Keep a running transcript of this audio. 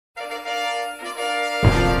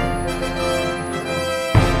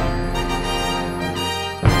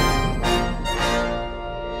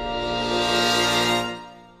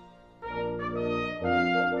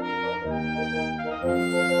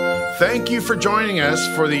Thank you for joining us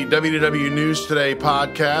for the WDW News Today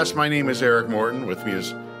podcast. My name is Eric Morton. With me,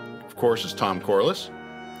 of course, is Tom Corliss.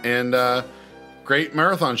 And great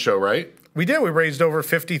marathon show, right? We did. We raised over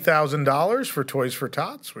 $50,000 for Toys for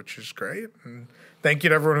Tots, which is great. And thank you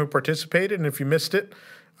to everyone who participated. And if you missed it,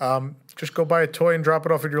 just go buy a toy and drop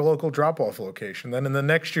it off at your local drop-off location. Then in the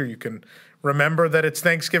next year, you can remember that it's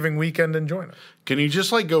Thanksgiving weekend and join us. Can you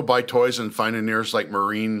just go buy toys and find a nearest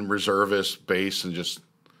Marine reservist base and just...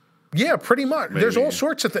 Yeah, pretty much. Maybe. There's all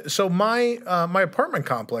sorts of things. So my apartment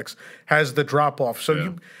complex has the drop-off.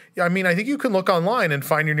 So I think you can look online and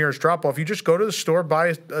find your nearest drop-off. You just go to the store,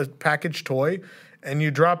 buy a packaged toy, and you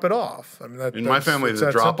drop it off. I mean, in my family,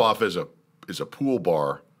 the drop-off is a pool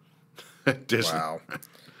bar at Disney. Wow.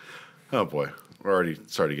 Oh, boy. We're already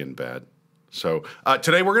started getting bad. So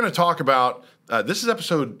today we're going to talk about is this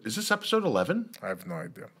episode 11? I have no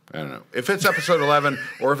idea. I don't know. If it's episode 11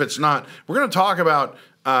 or if it's not, we're going to talk about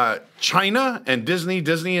China and Disney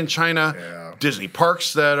and China, Disney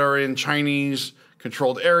parks that are in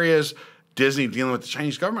Chinese-controlled areas, Disney dealing with the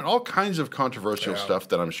Chinese government, all kinds of controversial stuff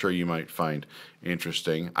that I'm sure you might find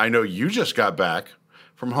interesting. I know you just got back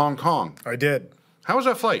from Hong Kong. I did. How was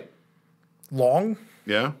that flight? Long?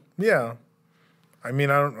 Yeah? Yeah. I mean,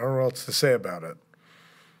 I don't know what else to say about it.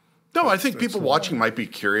 No, I think people watching might be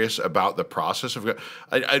curious about the process of.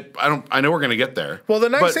 I know we're going to get there. Well, the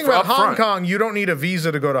nice thing about Hong Kong, you don't need a visa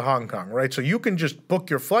to go to Hong Kong, right? So you can just book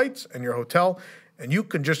your flights and your hotel, and you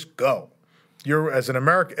can just go. You're as an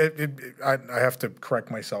American. I have to correct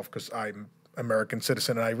myself because I'm American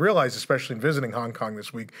citizen, and I realize, especially in visiting Hong Kong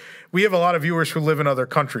this week, we have a lot of viewers who live in other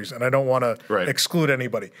countries, and I don't want to exclude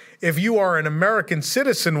anybody. If you are an American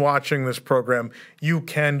citizen watching this program, you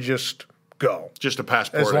can just go. Just a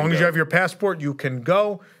passport. As long as you have your passport, you can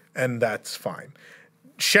go, and that's fine.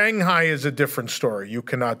 Shanghai is a different story. You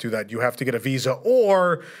cannot do that. You have to get a visa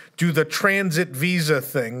or do the transit visa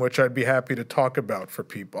thing, which I'd be happy to talk about for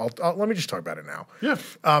people. Let me just talk about it now.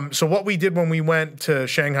 Yeah. So what we did when we went to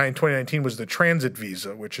Shanghai in 2019 was the transit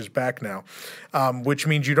visa, which is back now, which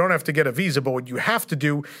means you don't have to get a visa, but what you have to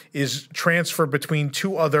do is transfer between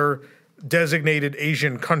two other designated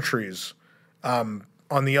Asian countries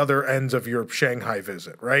on the other ends of your Shanghai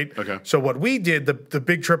visit, right? Okay. So what we did, the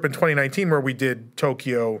big trip in 2019 where we did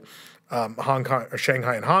Tokyo, Hong Kong, or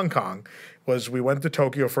Shanghai and Hong Kong, was we went to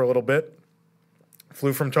Tokyo for a little bit,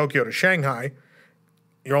 flew from Tokyo to Shanghai.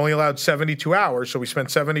 You're only allowed 72 hours, so we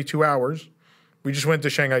spent 72 hours. We just went to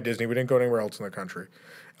Shanghai Disney. We didn't go anywhere else in the country.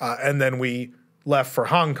 And then we left for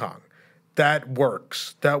Hong Kong. That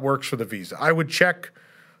works. That works for the visa. I would check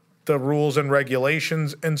the rules and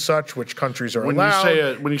regulations and such, which countries are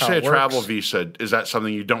allowed. When you say a travel visa, is that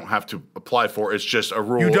something you don't have to apply for? It's just a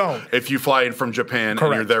rule. You don't. If you fly in from Japan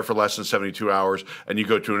and you're there for less than 72 hours and you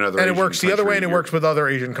go to another Asian and it works the other way, and it works with other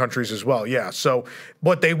Asian countries as well. Yeah. So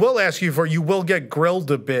what they will ask you for, you will get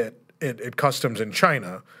grilled a bit at customs in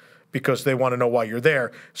China because they want to know why you're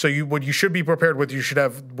there. So what you should be prepared with, you should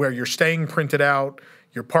have where you're staying printed out,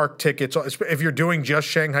 your park tickets. If you're doing just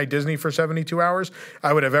Shanghai Disney for 72 hours,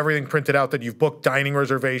 I would have everything printed out that you've booked, dining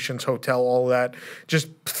reservations, hotel, all that. Just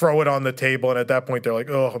throw it on the table, and at that point, they're like,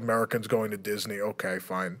 oh, Americans going to Disney. Okay,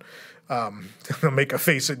 fine. They'll make a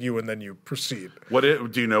face at you, and then you proceed. Do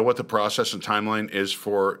you know what the process and timeline is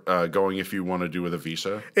for going if you want to do with a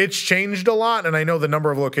visa? It's changed a lot, and I know the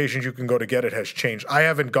number of locations you can go to get it has changed. I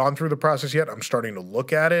haven't gone through the process yet. I'm starting to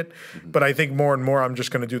look at it, but I think more and more I'm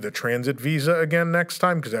just going to do the transit visa again next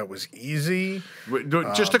time because that was easy.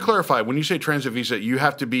 Just to clarify, when you say transit visa, you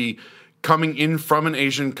have to be coming in from an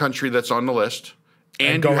Asian country that's on the list.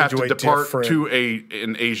 And you have to depart to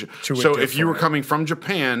an Asia. So if you were coming from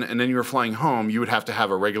Japan and then you were flying home, you would have to have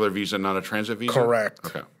a regular visa, not a transit visa? Correct.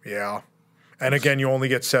 Okay. Yeah. And again, you only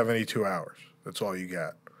get 72 hours. That's all you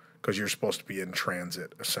get because you're supposed to be in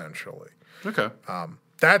transit, essentially. Okay.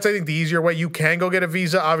 That's, I think, the easier way. You can go get a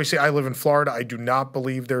visa. Obviously, I live in Florida. I do not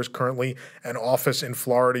believe there's currently an office in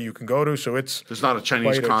Florida you can go to. So there's not a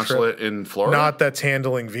Chinese consulate in Florida? Not that's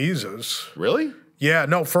handling visas. Really? Yeah,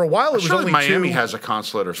 no, for a while it was only Miami has a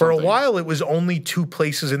consulate or something. For a while it was only two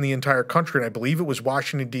places in the entire country, and I believe it was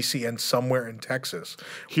Washington, D.C. and somewhere in Texas.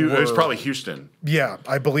 It was probably Houston. Yeah,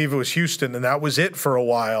 I believe it was Houston, and that was it for a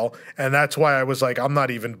while, and that's why I was like, I'm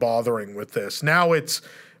not even bothering with this. Now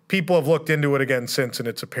people have looked into it again since, and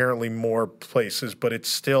it's apparently more places, but it's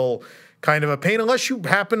still kind of a pain unless you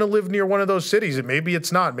happen to live near one of those cities, and maybe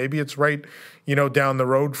it's not. Maybe it's right, down the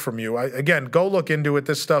road from you. Again, go look into it.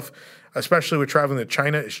 This stuff, especially with traveling to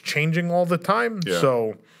China, is changing all the time. Yeah.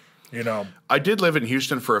 So, I did live in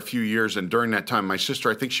Houston for a few years, and during that time, my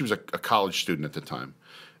sister, I think she was a college student at the time,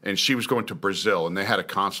 and she was going to Brazil, and they had a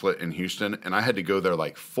consulate in Houston, and I had to go there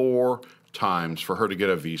like 4 times for her to get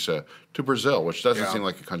a visa to Brazil, which doesn't seem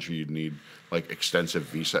like a country you'd need like extensive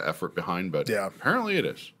visa effort behind, but apparently it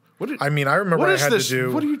is. I remember I had to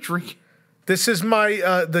do. What are you drinking? This is my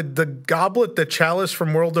the goblet, the chalice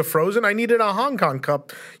from World of Frozen. I needed a Hong Kong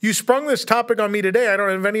cup. You sprung this topic on me today. I don't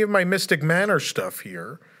have any of my Mystic Manor stuff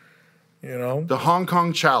here. You know, the Hong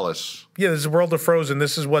Kong chalice. Yeah, this is World of Frozen.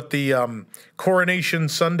 This is what the Coronation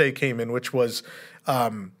Sundae came in, which was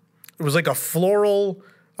it was like a floral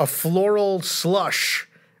slush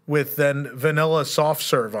with then vanilla soft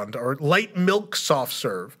serve on, or light milk soft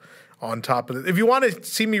serve on top of it. If you want to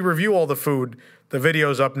see me review all the food, the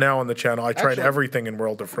video's up now on the channel. I tried everything in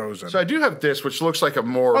World of Frozen. So I do have this, which looks like a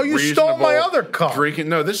more you stole my other cup. Drinking.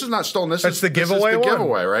 No, this is not stolen. That's the giveaway one?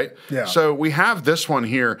 Giveaway, right? Yeah. So we have this one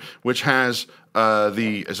here, which has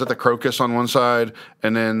is that the crocus on one side,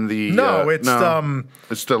 and then the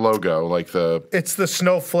it's the logo, like it's the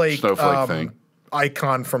snowflake thing.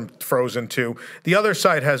 Icon from Frozen 2. The other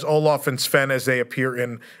side has Olaf and Sven as they appear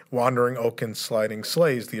in Wandering Oaken's Sliding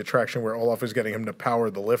Sleighs, the attraction where Olaf is getting him to power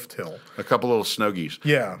the lift hill. A couple little snuggies.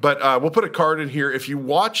 Yeah. But we'll put a card in here. If you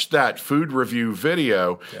watch that food review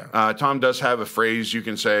video, Tom does have a phrase you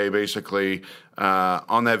can say basically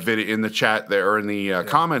on that video, in the chat there, or in the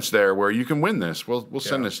comments there, where you can win this. We'll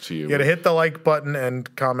send this to you. You got to hit the like button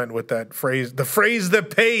and comment with that phrase, the phrase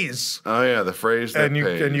that pays. Oh, yeah, the phrase that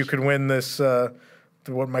pays. And you can win this...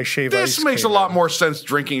 what my shave This ice makes a lot more sense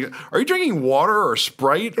drinking. Are you drinking water or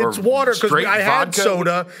Sprite? It's water because I had vodka?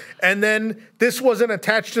 soda, and then this wasn't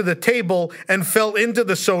attached to the table and fell into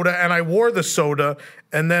the soda, and I wore the soda,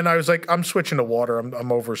 and then I was like, I'm switching to water.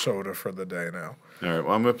 I'm over soda for the day now. All right,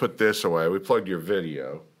 well, I'm going to put this away. We plugged your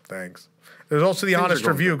video. Thanks. There's also the honest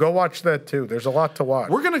review. Go watch that too. There's a lot to watch.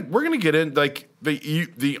 We're gonna get in, like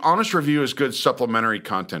the honest review is good supplementary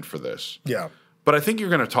content for this. Yeah. But I think you're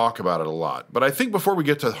going to talk about it a lot. But I think before we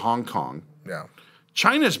get to Hong Kong,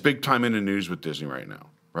 China's big time in the news with Disney right now,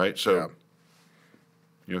 right? So,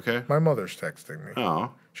 you okay? My mother's texting me.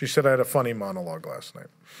 Oh. She said I had a funny monologue last night.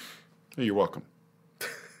 Hey, you're welcome.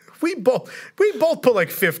 We both put like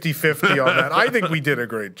 50-50 on that. I think we did a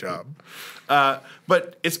great job.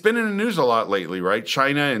 But it's been in the news a lot lately, right?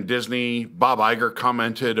 China and Disney. Bob Iger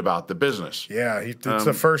commented about the business. Yeah, it's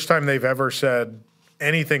the first time they've ever said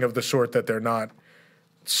anything of the sort that they're not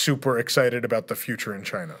super excited about the future in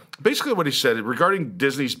China. Basically what he said regarding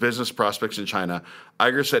Disney's business prospects in China,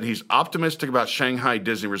 Iger said he's optimistic about Shanghai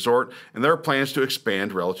Disney Resort and there are plans to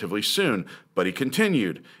expand relatively soon. But he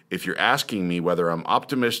continued, if you're asking me whether I'm as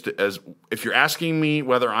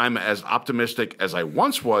optimistic as I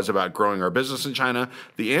once was about growing our business in China,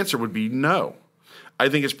 the answer would be no. I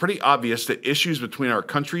think it's pretty obvious that issues between our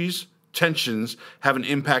countries, tensions, have an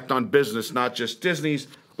impact on business, not just Disney's,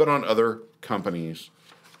 but on other companies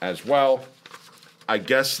as well. I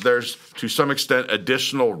guess there's, to some extent,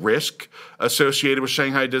 additional risk associated with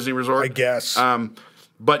Shanghai Disney Resort. I guess.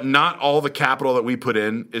 But not all the capital that we put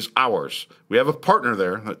in is ours. We have a partner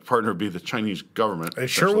there. That partner would be the Chinese government.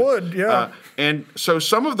 It sure would, yeah. And so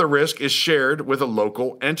some of the risk is shared with a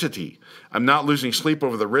local entity. I'm not losing sleep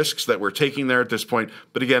over the risks that we're taking there at this point.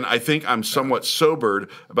 But again, I think I'm somewhat sobered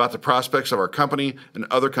about the prospects of our company and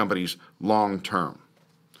other companies long term.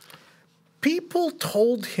 People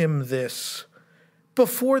told him this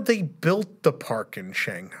before they built the park in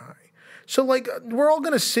Shanghai. So, like, we're all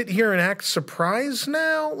going to sit here and act surprised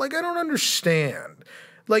now? Like, I don't understand.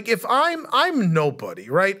 Like, if I'm nobody,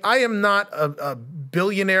 right? I am not a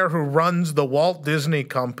billionaire who runs the Walt Disney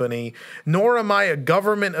Company, nor am I a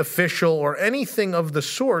government official or anything of the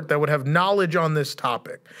sort that would have knowledge on this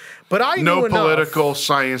topic. But I no knew enough. Political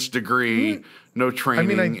science degree, no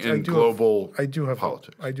training in global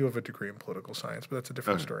politics. I do have a degree in political science, but that's a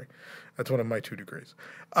different story. That's one of my 2 degrees.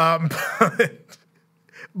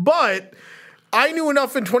 But I knew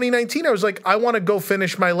enough in 2019. I was like, I want to go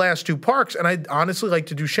finish my last 2 parks, and I'd honestly like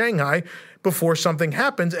to do Shanghai before something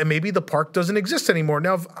happens, and maybe the park doesn't exist anymore.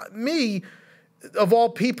 Now, if me, of all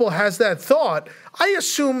people, has that thought, I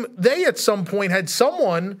assume they at some point had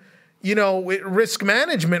someone, risk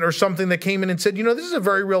management or something that came in and said, this is a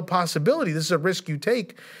very real possibility. This is a risk you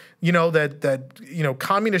take, that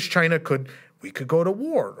communist China we could go to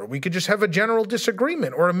war, or we could just have a general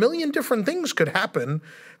disagreement, or a million different things could happen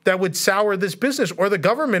that would sour this business, or the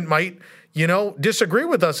government might, disagree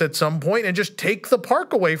with us at some point and just take the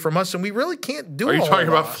park away from us, and we really can't do it. Are you talking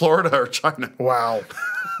about Florida or China? Wow.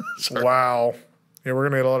 Wow. Yeah, we're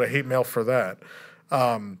going to get a lot of hate mail for that.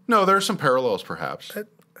 No, there are some parallels, perhaps.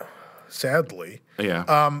 Sadly.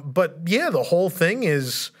 Yeah. But, yeah, the whole thing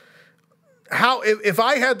is... if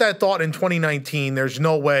I had that thought in 2019, there's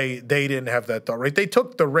no way they didn't have that thought, right? They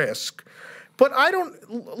took the risk. But I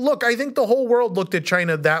think the whole world looked at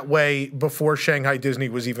China that way before Shanghai Disney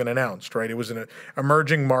was even announced, right? It was an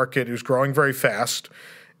emerging market. It was growing very fast.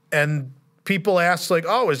 And people asked, like,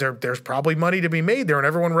 oh, there's probably money to be made there. And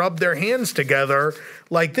everyone rubbed their hands together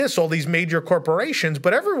like this, all these major corporations.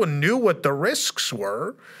 But everyone knew what the risks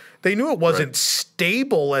were. They knew it wasn't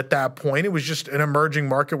stable at that point. It was just an emerging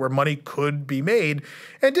market where money could be made.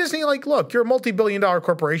 And Disney, like, look, you're a multi-billion-dollar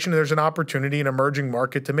corporation. And there's an opportunity, an emerging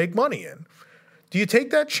market to make money in. Do you take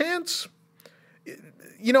that chance?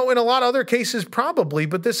 In a lot of other cases, probably,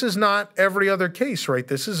 but this is not every other case, right?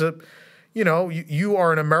 This is you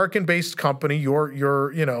are an American-based company. You're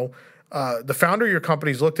the founder of your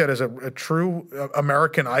company is looked at as a true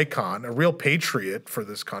American icon, a real patriot for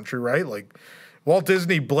this country, right? Like Walt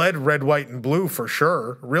Disney bled red, white, and blue for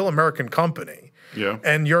sure, a real American company. Yeah.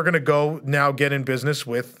 And you're going to go now get in business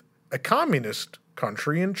with a communist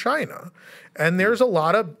country in China. And there's a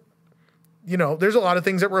lot of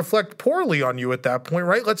things that reflect poorly on you at that point,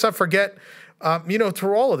 right? Let's not forget,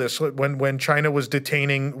 through all of this, when China was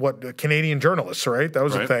detaining Canadian journalists, right? That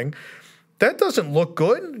was a thing. That doesn't look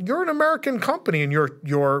good. You're an American company, and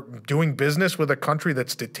you're doing business with a country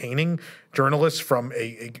that's detaining journalists from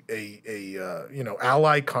a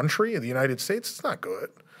ally country, the United States. It's not good.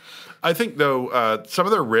 I think, though, some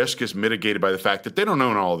of their risk is mitigated by the fact that they don't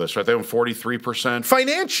own all of this, right? They own 43%.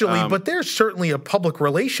 Financially, but there's certainly a public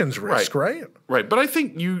relations risk, right? Right. But I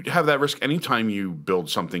think you have that risk anytime you build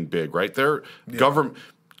something big, right? Government,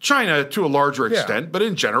 China to a larger extent, but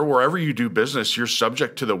in general, wherever you do business, you're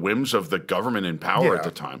subject to the whims of the government in power at the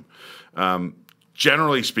time.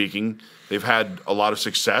 Generally speaking, they've had a lot of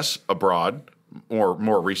success abroad, or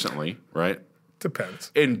more recently, right?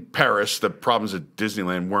 Depends. In Paris, the problems at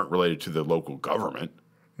Disneyland weren't related to the local government.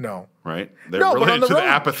 No. Right? They're related to the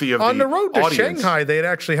apathy of the audience. On the road to Shanghai, they had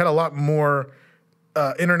actually had a lot more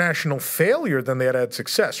international failure than they had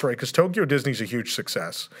success, right? Because Tokyo Disney's a huge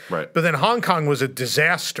success. Right. But then Hong Kong was a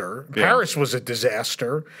disaster. Yeah. Paris was a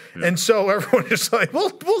disaster. Yeah. And so everyone just like, we'll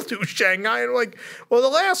do Shanghai. And like, well, the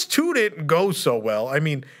last two didn't go so well. I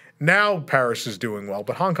mean, now Paris is doing well,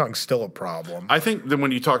 but Hong Kong's still a problem. I think that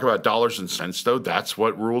when you talk about dollars and cents, though, that's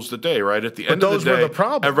what rules the day, right? At the end of the day, those were the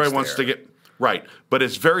problems everybody wants to get right. But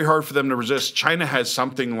it's very hard for them to resist. China has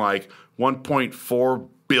something like 1.4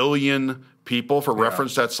 billion people. For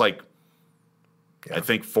reference, that's like, I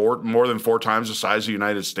think more than 4 times the size of the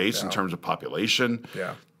United States in terms of population.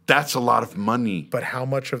 Yeah. That's a lot of money. But how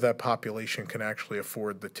much of that population can actually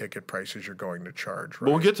afford the ticket prices you're going to charge? Right?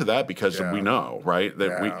 Well, we'll get to that because we know, right?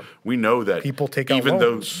 That we know that people take out even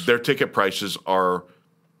loans. though their ticket prices are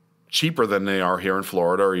cheaper than they are here in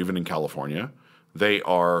Florida or even in California, they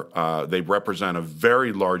represent a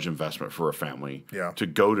very large investment for a family to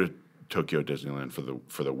go to Tokyo Disneyland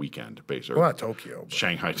for the weekend, basically. Well, not Tokyo.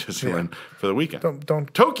 Shanghai Disneyland for the weekend.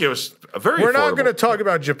 Don't. Tokyo's a very. We're not going to talk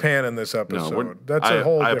about Japan in this episode. No, that's a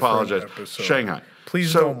whole different apologize. episode. Shanghai.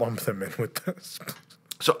 Please don't lump them in with this.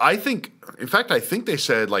 So I think they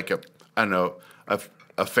said like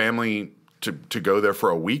a family to go there for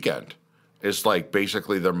a weekend is like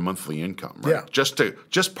basically their monthly income, right? Yeah.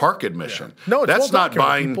 Just park admission. Yeah. No, that's not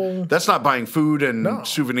buying. That's not buying food and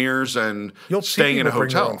souvenirs and staying in a hotel. Bring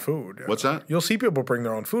their own food. Yeah. What's that? You'll see people bring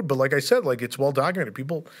their own food, but like I said, like it's well documented.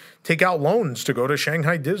 People take out loans to go to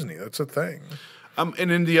Shanghai Disney. That's a thing. And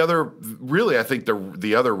in the other, really, I think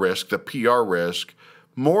the other risk, the PR risk,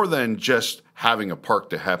 more than just having a park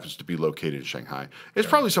that happens to be located in Shanghai, it's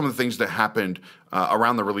probably some of the things that happened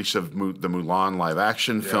around the release of the Mulan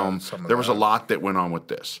live-action film. There was a lot that went on with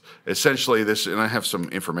this. Essentially, and I have some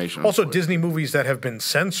information. Also, Disney movies that have been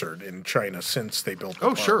censored in China since they built the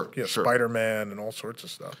park. Sure. Yeah, sure. Spider-Man and all sorts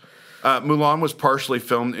of stuff. Mulan was partially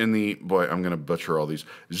filmed in I'm going to butcher all these,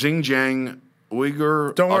 Xinjiang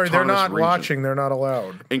Uyghur Don't worry, they're Autonomous not Region, watching. They're not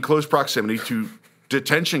allowed. in close proximity to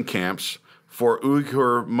detention camps for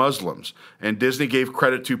Uyghur Muslims. And Disney gave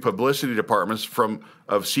credit to publicity departments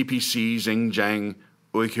of CPC, Xinjiang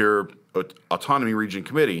Uyghur Autonomy Region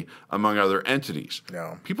Committee, among other entities.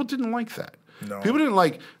 No. People didn't like that. No. People didn't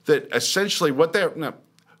like that essentially what they're... Now,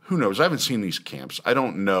 who knows? I haven't seen these camps. I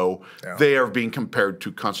don't know. Yeah. They are being compared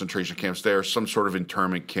to concentration camps. They are some sort of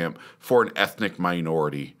internment camp for an ethnic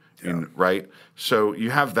minority, right? So you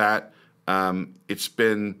have that. It's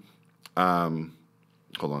been... hold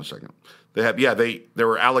on a second. There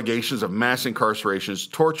were allegations of mass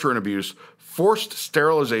incarcerations, torture and abuse, forced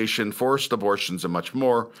sterilization, forced abortions, and much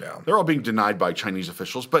more. Yeah. They're all being denied by Chinese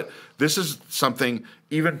officials. But this is something,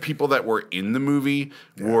 even people that were in the movie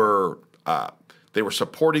were, They were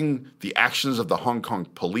supporting the actions of the Hong Kong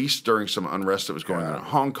police during some unrest that was going on in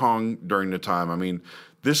Hong Kong during the time. I mean,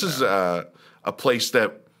 this is a place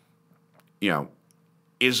that,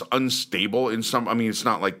 is unstable in some. I mean, it's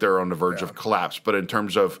not like they're on the verge of collapse, but in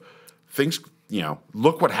terms of things,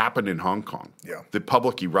 look what happened in Hong Kong. Yeah. The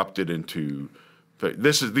public erupted into.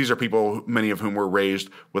 These are people, many of whom were raised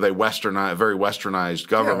with a very westernized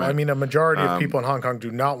government. Yeah, I mean, a majority of people in Hong Kong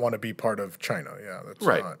do not want to be part of China. Yeah, that's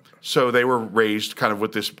right. Not. So they were raised kind of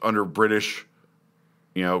with this under British,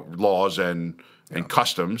 laws and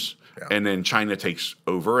customs, and then China takes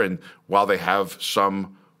over. And while they have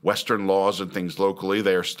some Western laws and things locally,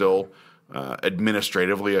 they are still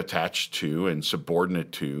administratively attached to and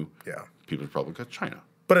subordinate to People's Republic of China.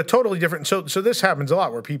 But a totally different. So this happens a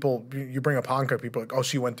lot where you bring up Hong Kong, people are like, oh,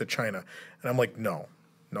 so you went to China, and I'm like, no,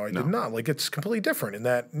 I did not. Like, it's completely different in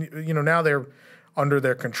that now they're under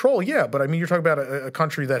their control. Yeah, but I mean, you're talking about a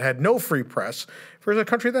country that had no free press versus a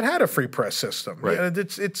country that had a free press system. Right.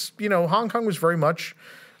 It's Hong Kong was very much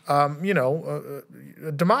a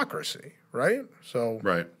democracy, right? So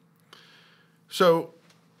right. So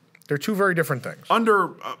they're two very different things.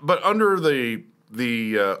 Under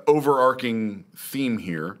the overarching theme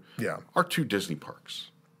here are two Disney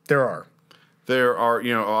parks. There are,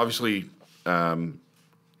 obviously, the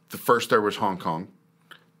first there was Hong Kong,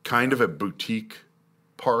 kind of a boutique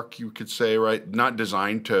park, you could say, right? Not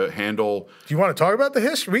designed to handle. Do you want to talk about the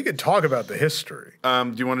history? We could talk about the history.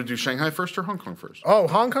 Do you want to do Shanghai first or Hong Kong first? Oh,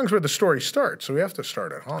 Hong Kong's where the story starts, so we have to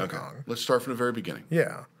start at Hong Kong. Let's start from the very beginning.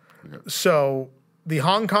 Yeah. Okay. So the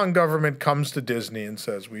Hong Kong government comes to Disney and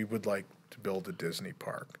says, we would like to build a Disney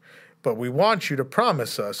park, but we want you to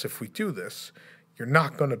promise us if we do this, you're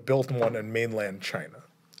not going to build one in mainland China.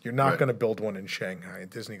 You're not going to build one in Shanghai. And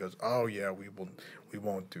Disney goes, oh yeah, we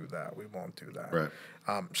won't do that. We won't do that. Right.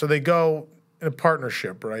 So they go in a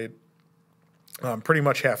partnership, right? Pretty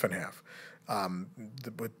much half and half.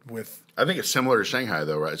 With I think it's similar to Shanghai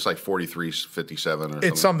though, right? It's like 43-57 or something.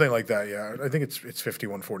 It's something like that, yeah. I think it's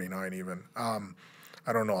 51-49 even.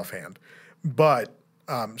 I don't know offhand. But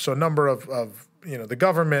so a number of the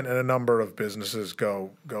government and a number of businesses go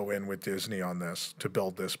in with Disney on this to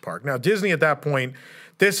build this park. Now, Disney at that point,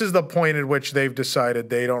 this is the point at which they've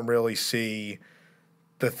decided they don't really see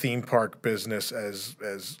the theme park business as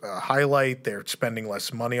a highlight. They're spending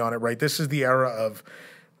less money on it, right? This is the era of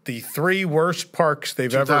the three worst parks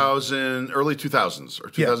they've ever... Early 2000s or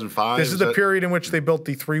 2005? This is the period in which they built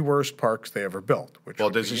the three worst parks they ever built. Which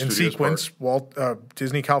Walt Disney in Studios sequence,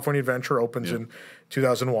 Disney California Adventure opens in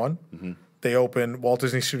 2001. Mm-hmm. They open Walt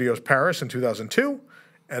Disney Studios Paris in 2002,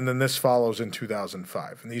 and then this follows in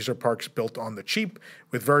 2005. And these are parks built on the cheap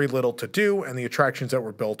with very little to do, and the attractions that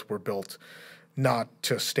were built not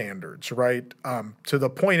to standards, right? To the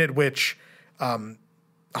point at which...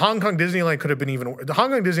 Hong Kong Disneyland could have been even... The Hong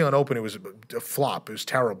Kong Disneyland Open, it was a flop. It was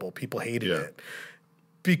terrible. People hated it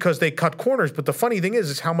because they cut corners. But the funny thing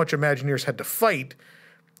is how much Imagineers had to fight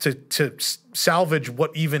to salvage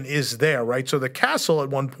what even is there, right? So the castle at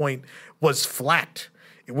one point was flat.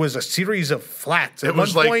 It was a series of flats. It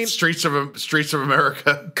was like Streets of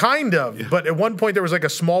America. Kind of. Yeah. But at one point there was like a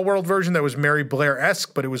Small World version that was Mary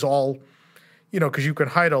Blair-esque, but it was all... because you can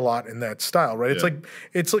hide a lot in that style, right? Yeah.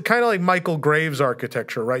 It's kind of like Michael Graves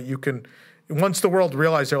architecture, right? You can, once the world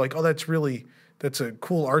realized they're like, oh, that's a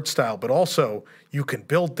cool art style, but also you can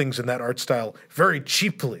build things in that art style very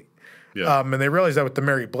cheaply. Yeah. And they realized that with the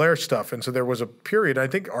Mary Blair stuff. And so there was a period, I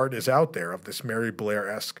think art is out there, of this Mary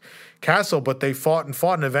Blair-esque castle, but they fought,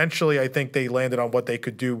 and eventually I think they landed on what they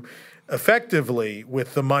could do effectively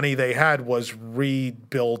with the money they had was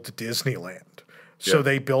rebuild Disneyland. So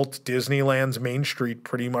they built Disneyland's Main Street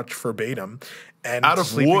pretty much verbatim, and out of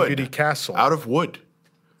Sleeping wood. Beauty Castle Out of wood.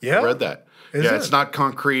 Yeah, I read that. It's not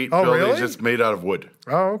concrete buildings. Really? It's made out of wood.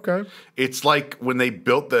 Oh, okay. It's like when they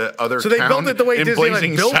built the other so they built it the way in Disneyland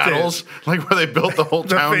Blazing built Saddles, like where they built the whole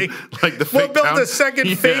town, like the fake built town. a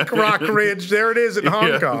second fake rock ridge. There it is in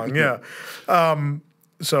Hong Kong. Yeah.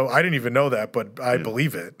 So I didn't even know that, but I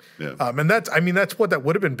believe it. Yeah. And that's what that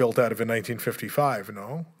would have been built out of in 1955,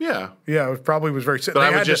 no? Yeah. Yeah, it probably was very... But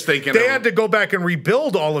I was just thinking... They had to go back and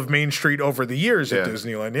rebuild all of Main Street over the years at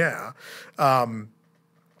Disneyland,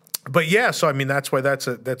 but yeah, so I mean, that's why that's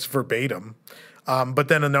verbatim. But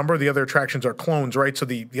then a number of the other attractions are clones, right? So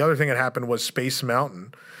the other thing that happened was Space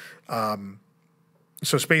Mountain.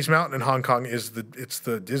 So Space Mountain in Hong Kong it's the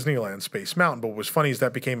Disneyland Space Mountain. But what was funny is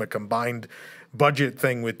that became a combined budget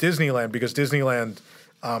thing with Disneyland because Disneyland,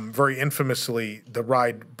 very infamously, the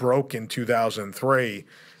ride broke in 2003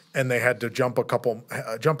 and they had to jump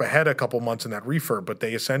ahead a couple months in that refurb. But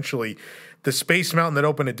they essentially, the Space Mountain that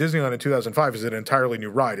opened at Disneyland in 2005 is an entirely new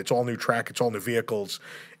ride. It's all new track. It's all new vehicles.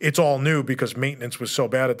 It's all new because maintenance was so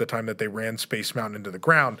bad at the time that they ran Space Mountain into the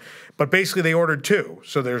ground. But basically, they ordered two.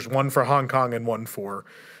 So there's one for Hong Kong and one for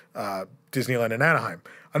Disneyland in Anaheim.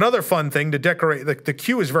 Another fun thing to decorate, the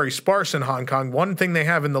queue is very sparse in Hong Kong. One thing they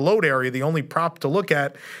have in the load area, the only prop to look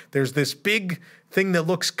at, there's this big thing that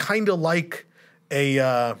looks kind of like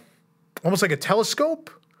almost like a telescope.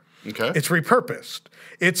 Okay. It's repurposed.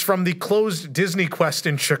 It's from the closed Disney Quest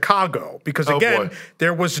in Chicago because, again,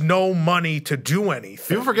 there was no money to do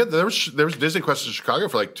anything. People forget there was Disney Quest in Chicago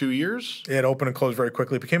for like 2 years. It opened and closed very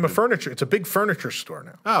quickly. It became a furniture. It's a big furniture store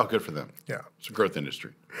now. Oh, good for them. Yeah. It's a growth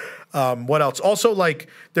industry. What else? Also,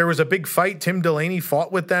 there was a big fight. Tim Delaney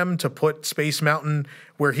fought with them to put Space Mountain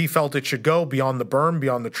where he felt it should go, beyond the berm,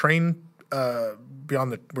 beyond the train, where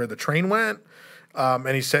the train went.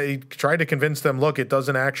 And he said he tried to convince them, look, it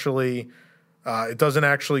doesn't actually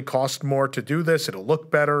cost more to do this. It'll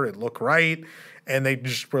look better. It'll look right. And they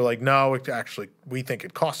just were like, no, we think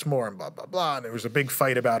it costs more, and blah, blah, blah. And there was a big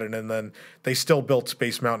fight about it. And then they still built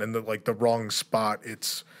Space Mountain in the wrong spot.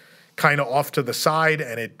 It's kind of off to the side,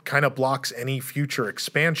 and it kind of blocks any future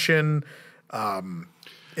expansion.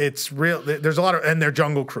 It's real. There's a lot of, and their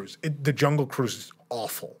Jungle Cruise. The Jungle Cruise is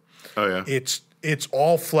awful. Oh, yeah. It's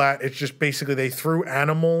all flat. It's just basically they threw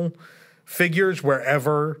animal figures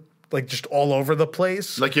wherever, just all over the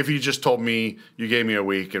place. Like if you just told me, you gave me a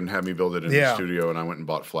week and had me build it in the studio, and I went and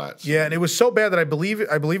bought flats. Yeah, and it was so bad that I believe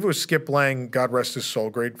it was Skip Lang, God rest his soul,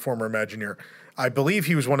 great former Imagineer. I believe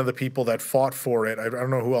he was one of the people that fought for it. I don't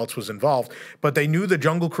know who else was involved, but they knew the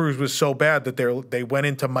Jungle Cruise was so bad that they went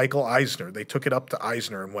into Michael Eisner. They took it up to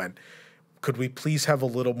Eisner and went, could we please have a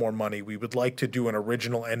little more money? We would like to do an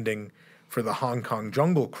original ending for the Hong Kong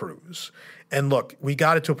Jungle Cruise. And look, we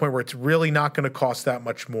got it to a point where it's really not going to cost that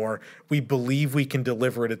much more. We believe we can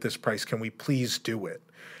deliver it at this price. Can we please do it?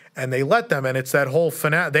 And they let them, and it's that whole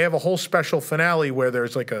finale. They have a whole special finale where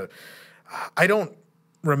there's I don't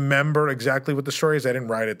remember exactly what the story is. I didn't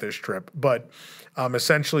ride it this trip. But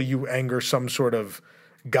essentially you anger some sort of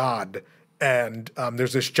god, and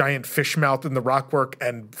there's this giant fish mouth in the rockwork,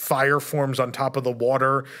 and fire forms on top of the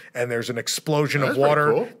water, and there's an explosion of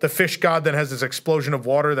water. Cool. The fish god then has this explosion of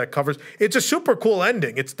water that covers. It's a super cool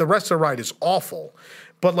ending. The rest of the ride is awful.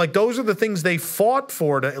 But those are the things they fought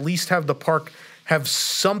for, to at least have the park have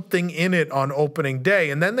something in it on opening day.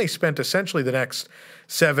 And then they spent essentially the next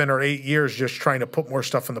 7 or 8 years just trying to put more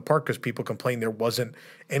stuff in the park because people complained there wasn't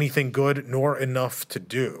anything good nor enough to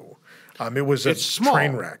do. It was a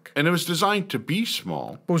train wreck. And it was designed to be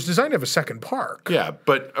small. It was designed to have a second park. Yeah,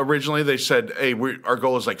 but originally they said, hey, our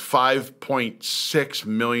goal is 5.6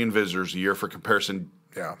 million visitors a year. For comparison,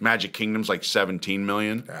 Magic Kingdom's 17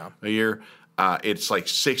 million a year. It's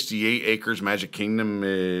 68 acres. Magic Kingdom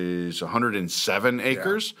is 107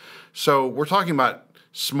 acres. So we're talking about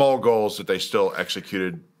small goals that they still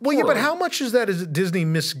executed. Well, yeah, but how much is Disney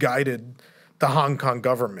misguided the Hong Kong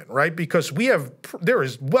government, right? Because there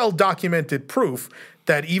is well-documented proof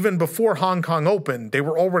that even before Hong Kong opened, they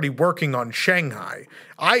were already working on Shanghai.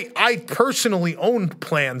 I personally owned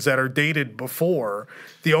plans that are dated before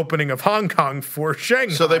the opening of Hong Kong for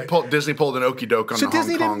Shanghai. So Disney pulled an okey doke on the Hong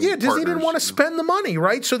Kong Disney didn't want to spend the money,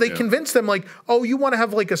 right? So they convinced them you want to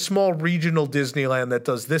have a small regional Disneyland that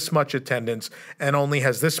does this much attendance and only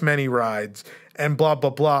has this many rides and blah,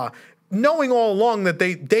 blah, blah. Knowing all along that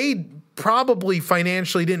they probably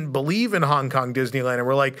financially didn't believe in Hong Kong Disneyland and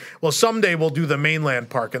were like, well, someday we'll do the mainland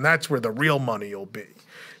park and that's where the real money will be.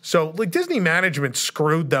 So Disney management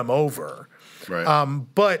screwed them over. Right.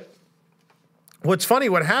 But what's funny,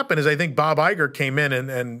 what happened is I think Bob Iger came in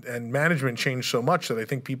and management changed so much that I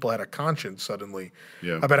think people had a conscience suddenly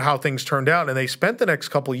about how things turned out. And they spent the next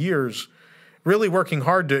couple of years really working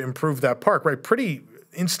hard to improve that park, right? Pretty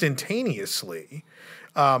instantaneously.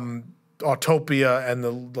 Autopia and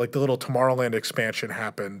the little Tomorrowland expansion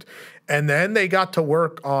happened. And then they got to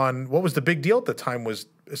work on what was the big deal at the time was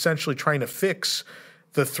essentially trying to fix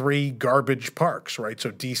the 3 garbage parks, right?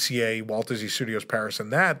 So DCA, Walt Disney Studios Paris,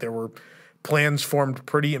 and there were plans formed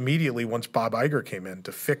pretty immediately once Bob Iger came in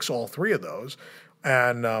to fix all 3 of those.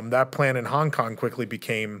 And that plan in Hong Kong quickly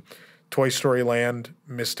became Toy Story Land,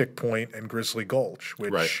 Mystic Point, and Grizzly Gulch,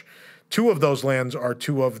 which 2 of those lands are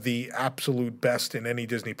 2 of the absolute best in any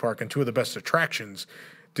Disney park and 2 of the best attractions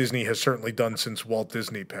Disney has certainly done since Walt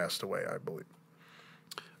Disney passed away, I believe.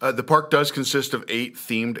 The park does consist of 8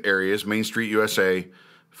 themed areas: Main Street USA,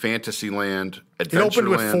 Fantasyland, Adventureland. It opened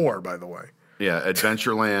with 4, by the way. Yeah,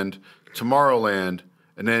 Adventureland, Tomorrowland,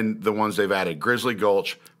 and then the ones they've added: Grizzly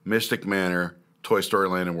Gulch, Mystic Manor, Toy Story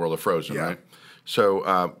Land and World of Frozen, right?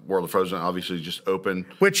 So World of Frozen obviously just opened.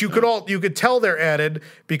 Which you could tell they're added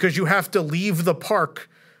because you have to leave the park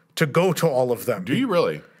to go to all of them. Do you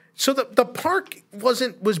really? So the park was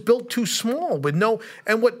built too small with no,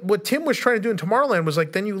 and what Tim was trying to do in Tomorrowland was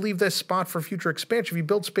like, then you leave this spot for future expansion. If you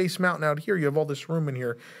build Space Mountain out here, you have all this room in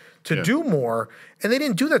here to do more, and they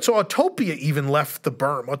didn't do that. So Autopia even left the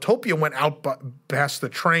berm. Autopia went out past the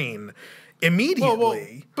train immediately.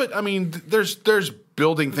 Well, but I mean, there's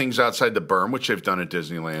building things outside the berm, which they've done at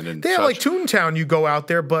Disneyland and they have like Toontown. You go out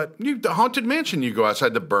there, but the Haunted Mansion, you go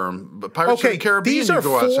outside the berm. But Pirates of the Caribbean, these are you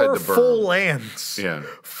go outside the berm. 4 full lands. Yeah,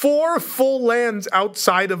 4 full lands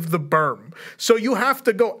outside of the berm. So you have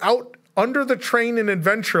to go out under the train in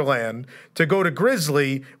Adventureland to go to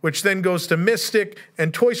Grizzly, which then goes to Mystic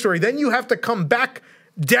and Toy Story. Then you have to come back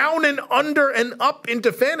down and under and up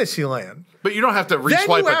into Fantasyland. But you don't have to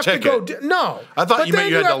re-swipe a ticket. No. I thought you meant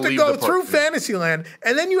you had to leave the park. Then you have to go through Fantasyland,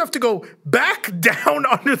 and then you have to go back down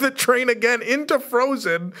under the train again into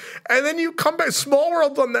Frozen, and then you come back. Small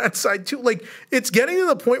World on that side, too. Like, it's getting to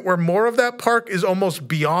the point where more of that park is almost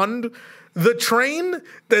beyond the train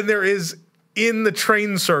than there is in the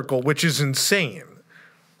train circle, which is insane.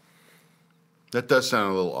 That does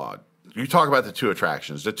sound a little odd. You talk about the 2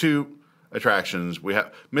 attractions. The 2 attractions we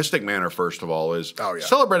have, Mystic Manor, first of all, is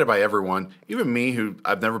celebrated by everyone, even me, who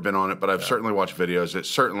I've never been on it, but I've certainly watched videos. It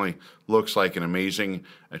certainly looks like an amazing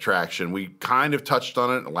attraction. We kind of touched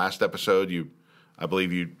on it in the last episode. I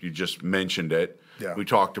believe you just mentioned it. Yeah. We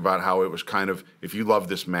talked about how it was kind of, if you love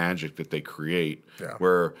this magic that they create,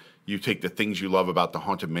 where you take the things you love about the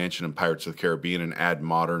Haunted Mansion and Pirates of the Caribbean and add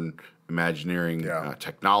modern Imagineering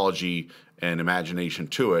technology and imagination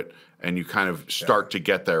to it, and you kind of start to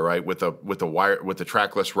get there, right, with the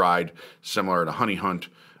trackless ride similar to Honey Hunt,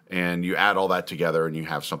 and you add all that together and you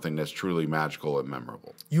have something that's truly magical and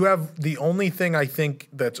memorable. You have the only thing I think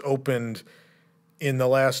that's opened in the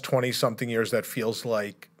last 20-something years that feels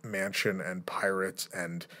like Mansion and Pirates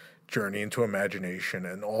and Journey into Imagination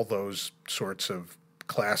and all those sorts of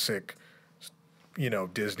classic,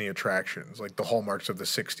 Disney attractions, like the hallmarks of the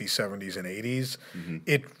 60s, 70s, and 80s. Mm-hmm.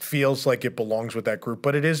 It feels like it belongs with that group,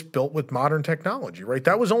 but it is built with modern technology, right?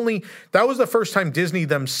 That was the first time Disney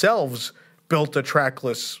themselves built a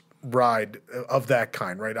trackless ride of that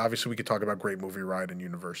kind, right? Obviously, we could talk about Great Movie Ride and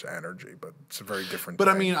Universal Energy, but it's a very different thing.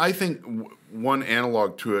 I mean, I think one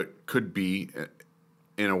analog to it could be,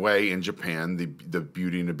 in a way, in Japan, the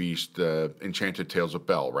Beauty and the Beast, Enchanted Tales of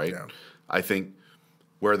Belle, right? Yeah. I think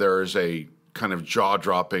where there is a kind of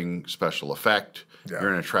jaw-dropping special effect,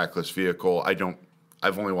 you're in a trackless vehicle.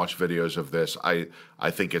 I've only watched videos of this. I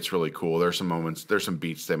think it's really cool. There's some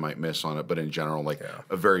beats they might miss on it, but in general,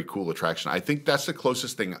 a very cool attraction. I think that's the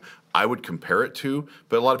closest thing I would compare it to.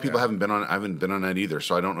 But a lot of people haven't been on it. I haven't been on it either,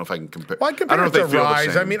 so I don't know if I can compare. Well, I compare it to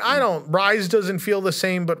Rise. I mean, Rise doesn't feel the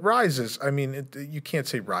same, but Rise is. I mean, you can't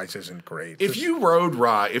say Rise isn't great. If you rode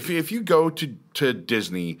Rise, if you go to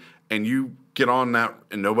Disney and you get on that,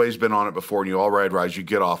 and nobody's been on it before, and you all ride Rise, you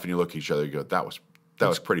get off and you look at each other, you go, that was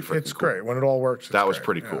pretty freaking cool. It's great. When it all works, that was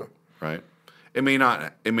pretty cool, right? It may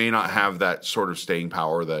not have that sort of staying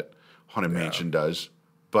power that Haunted Mansion does,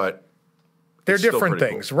 but they're different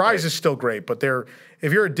things. Cool. Rise is still great, but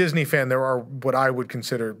if you're a Disney fan, there are what I would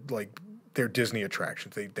consider they're Disney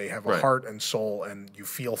attractions. They have a heart and soul, and you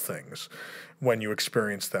feel things when you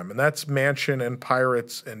experience them. And that's Mansion and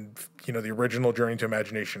Pirates and the original Journey to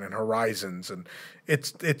Imagination and Horizons, and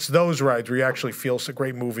it's those rides where you actually feel a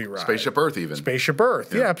great movie ride. Spaceship Earth, even. Spaceship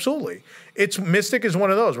Earth, yeah, absolutely. Mystic is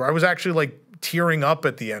one of those where I was actually tearing up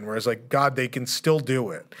at the end, where I was like, God, they can still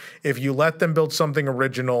do it. If you let them build something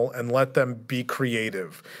original and let them be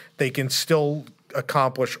creative, they can still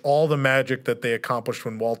accomplish all the magic that they accomplished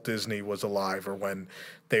when Walt Disney was alive or when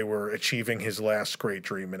they were achieving his last great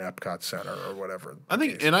dream in Epcot Center or whatever. I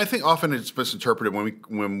think often it's misinterpreted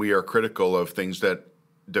when we are critical of things that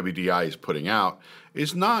WDI is putting out,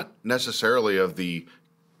 is not necessarily of the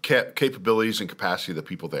capabilities and capacity of the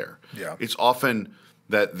people there. Yeah. It's often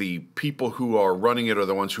that the people who are running it are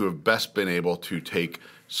the ones who have best been able to take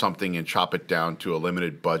something and chop it down to a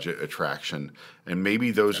limited budget attraction. And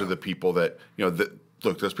maybe those are the people that,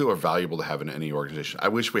 look, those people are valuable to have in any organization. I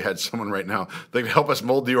wish we had someone right now that could help us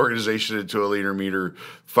mold the organization into a leader meter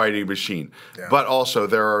fighting machine. Yeah. But also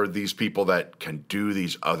there are these people that can do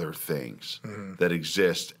these other things that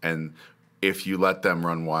exist, and if you let them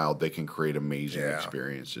run wild, they can create amazing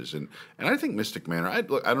experiences. And I think Mystic Manor, I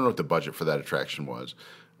don't know what the budget for that attraction was.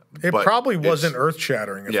 It probably wasn't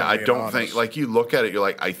earth-shattering. I don't think, you look at it, you're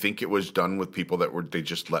like, I think it was done with people they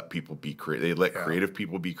just let people be creative. They let creative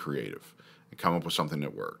people be creative and come up with something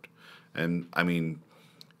that worked. And I mean,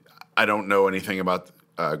 I don't know anything about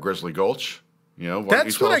Grizzly Gulch. You know,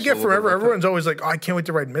 that's what I get from everyone's always like, oh, I can't wait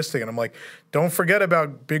to ride Mystic. And I'm like, don't forget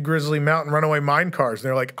about Big Grizzly Mountain Runaway Mine Cars. And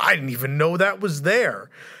they're like, I didn't even know that was there.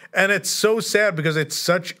 And it's so sad because it's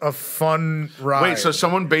such a fun ride. Wait, so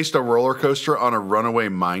someone based a roller coaster on a runaway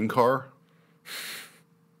mine car?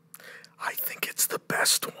 I think it's the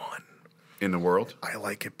best one. In the world? I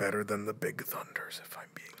like it better than the Big Thunders, if I'm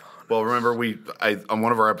being honest. Well, remember, on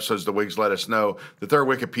one of our episodes, the Wigs let us know that there are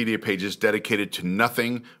Wikipedia pages dedicated to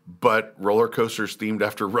nothing but roller coasters themed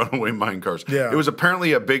after runaway mine cars. Yeah. It was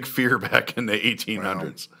apparently a big fear back in the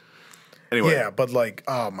 1800s. Wow. Anyway. Yeah, but like,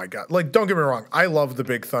 oh my God. Like, don't get me wrong. I love the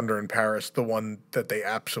Big Thunder in Paris, the one that they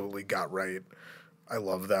absolutely got right. I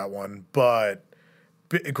love that one. But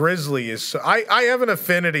Grizzly is, I have an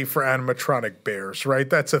affinity for animatronic bears, right?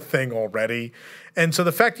 That's a thing already. And so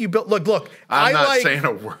the fact you built, look, I'm not saying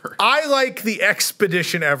a word. I like the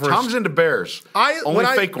Expedition Everest. Tom's into bears. Only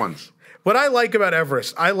fake ones. What I like about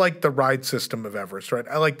Everest, I like the ride system of Everest, right?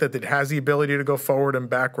 I like that it has the ability to go forward and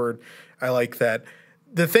backward. I like that.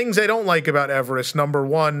 The things I don't like about Everest, number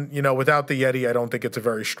one, you know, without the Yeti, I don't think it's a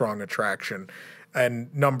very strong attraction.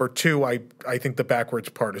 And number two, I think the backwards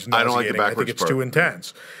part is nauseating. I don't like the backwards part. I think it's too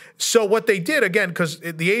intense. So what they did, again, because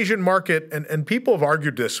the Asian market, and people have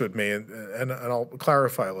argued this with me, and I'll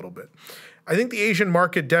clarify a little bit. I think the Asian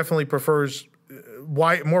market definitely prefers,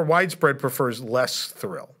 more widespread prefers less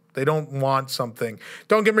thrill. They don't want something.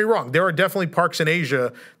 Don't get me wrong. There are definitely parks in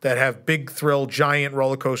Asia that have big thrill, giant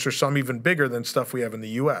roller coasters, some even bigger than stuff we have in the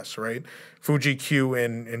U.S., right? Fuji Q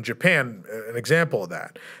in Japan, an example of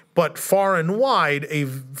that. But far and wide, a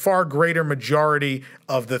far greater majority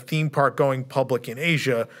of the theme park going public in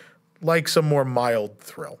Asia likes a more mild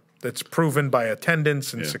thrill that's proven by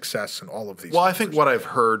attendance and success and all of these. Well, I think what I've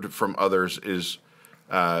heard from others is,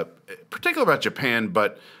 particularly about Japan,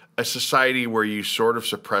 but a society where you sort of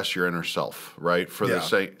suppress your inner self, right, for the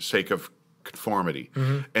sake of conformity,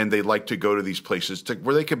 and they like to go to these places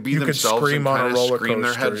where they could be themselves and kind of scream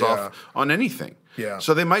their heads off on anything. Yeah.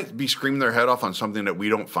 So they might be screaming their head off on something that we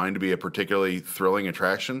don't find to be a particularly thrilling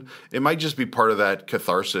attraction. It might just be part of that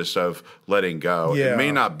catharsis of letting go. Yeah. It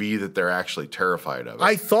may not be that they're actually terrified of it.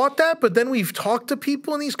 I thought that, but then we've talked to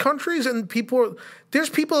people in these countries, and there's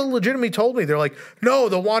people who legitimately told me, they're like, no,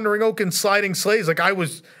 the Wandering Oak and Sliding Sleighs, like I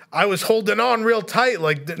was holding on real tight,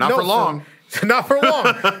 like not for long. Not for long,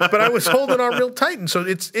 but I was holding on real tight, and so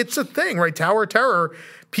it's a thing, right? Tower of Terror,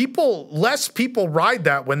 less people ride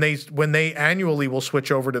that when they annually will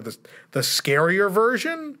switch over to the scarier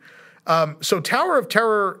version. So Tower of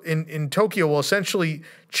Terror in Tokyo will essentially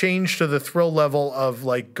change to the thrill level of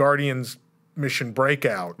like Guardians Mission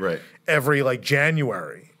Breakout, right? Every like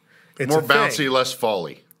January. It's more bouncy, less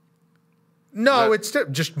folly. No, it's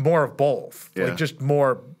just more of both. Yeah. Like just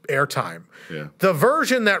more airtime. Yeah. The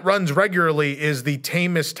version that runs regularly is the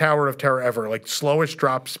tamest Tower of Terror ever, like slowest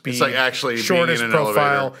drop speed. It's like actually shortest being in an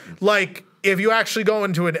profile. elevator. Like if you actually go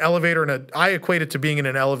into an elevator I equate it to being in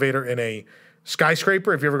an elevator in a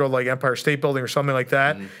skyscraper. If you ever go to like Empire State Building or something like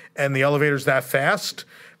that, and the elevator's that fast,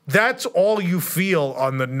 that's all you feel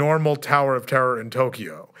on the normal Tower of Terror in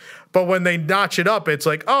Tokyo. But when they notch it up, it's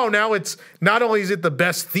like, oh, now it's not only is it the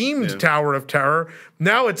best themed Tower of Terror,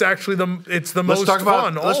 now it's actually the most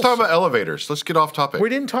fun. Let's talk about elevators. Let's get off topic. We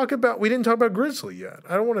didn't talk about Grizzly yet.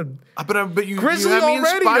 I don't want to. But you Grizzly you have me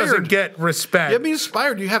already inspired. doesn't get respect. You have me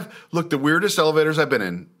inspired. Look, the weirdest elevators I've been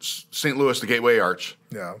in, St. Louis, the Gateway Arch.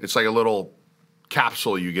 Yeah, it's like a little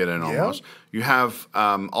capsule you get in almost. You have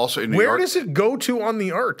also in New York. Where does it go to on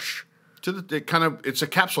the arch? It's a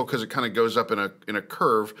capsule because it kind of goes up in a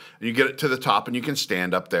curve, and you get it to the top, and you can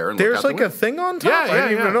stand up there and look out the window. There's like a thing on top? Yeah, I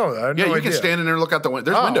didn't even know that. You can stand in there and look out the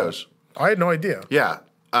window. There's windows. I had no idea. Yeah.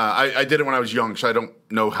 I did it when I was young, so I don't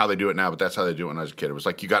know how they do it now, but that's how they do it when I was a kid. It was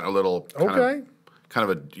like you got in a little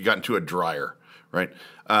you got into a dryer, right?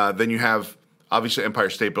 Then you have obviously Empire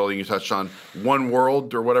State Building you touched on, One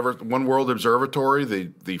World Observatory,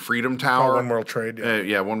 the Freedom Tower. One World Trade.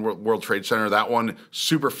 Yeah. One World Trade Center. That one,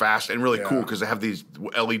 super fast and really cool because they have these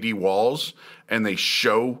LED walls and they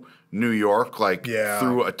show New York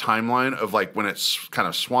through a timeline of like when it's kind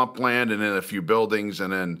of swampland and then a few buildings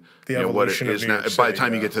and then what it is now. By the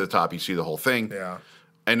time you get to the top, you see the whole thing. Yeah.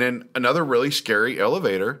 And then another really scary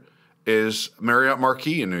elevator is Marriott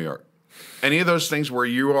Marquis in New York. Any of those things where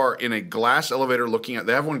you are in a glass elevator looking at,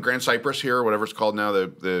 they have one Grand Cypress here, or whatever it's called now,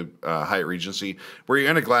 the Hyatt Regency, where you're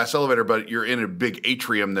in a glass elevator, but you're in a big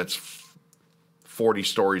atrium that's 40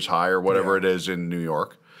 stories high or whatever it is in New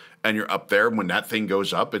York. And you're up there. When that thing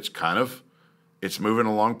goes up, it's moving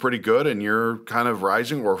along pretty good, and you're kind of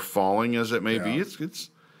rising or falling as it may be. It's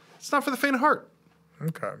not for the faint of heart.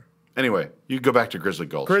 Okay. Anyway, you go back to Grizzly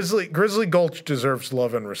Gulch. Grizzly Gulch deserves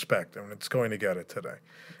love and respect, and it's going to get it today.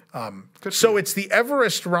 So it's the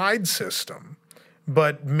Everest ride system,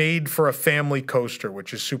 but made for a family coaster,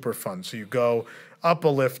 which is super fun. So you go up a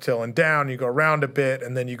lift hill and down, you go around a bit,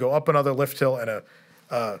 and then you go up another lift hill, and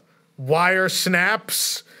a wire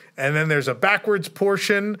snaps, and then there's a backwards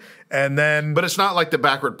portion, and then... But it's not like the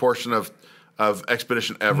backward portion of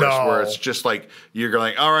Expedition Everest, where it's just like you're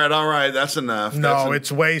like, all right, that's enough.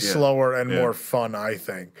 It's way slower and more fun, I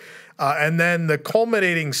think. And then the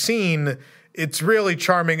culminating scene, it's really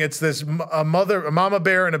charming. It's this a mama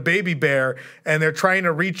bear and a baby bear, and they're trying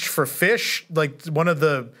to reach for fish. Like one of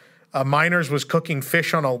the miners was cooking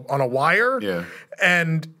fish on a wire,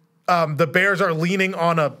 and the bears are leaning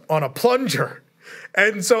on a plunger.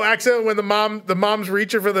 And so accidentally when the mom's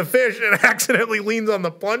reaching for the fish and accidentally leans on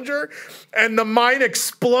the plunger, and the mine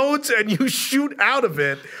explodes and you shoot out of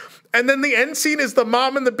it. And then the end scene is the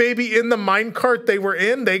mom and the baby in the mine cart they were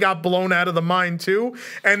in. They got blown out of the mine too.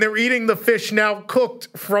 And they're eating the fish now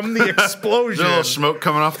cooked from the explosion. There's a little smoke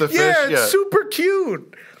coming off the fish. Yeah, it's super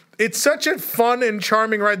cute. It's such a fun and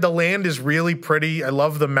charming ride. The land is really pretty. I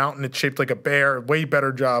love the mountain. It's shaped like a bear. Way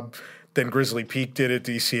better job than Grizzly Peak did at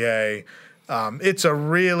DCA. It's a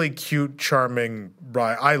really cute, charming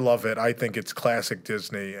ride. I love it. I think it's classic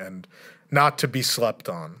Disney and not to be slept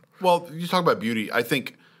on. Well, you talk about beauty. I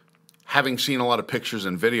think having seen a lot of pictures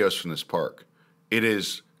and videos from this park, it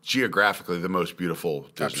is geographically the most beautiful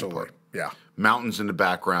Disney park. Yeah. Mountains in the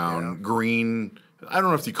background, green. I don't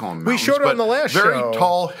know if you call them mountains. We showed it on the last show. Very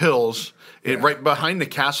tall hills. Right behind the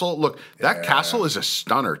castle. Look, that castle is a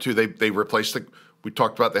stunner, too. They replaced the... We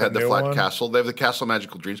talked about they had the flat castle. They have the Castle of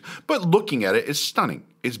Magical Dreams. But looking at it, it's stunning.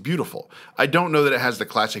 It's beautiful. I don't know that it has the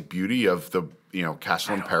classic beauty of the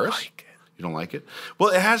castle in Paris. Like it. You don't like it? Well,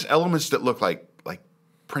 it has elements that look like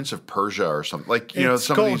Prince of Persia or something. Like it's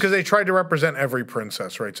some cool of these... because they tried to represent every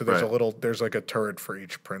princess, right? So there's like a turret for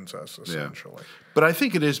each princess, essentially. Yeah. But I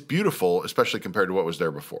think it is beautiful, especially compared to what was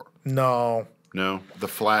there before. No, the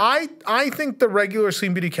flat. I think the regular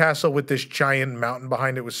Sleeping Beauty Castle with this giant mountain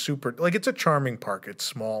behind it was super. Like it's a charming park. It's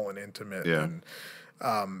small and intimate. Yeah.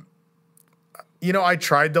 And, I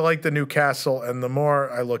tried to like the new castle, and the more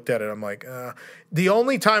I looked at it, I'm like, the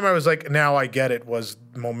only time I was like, now I get it, was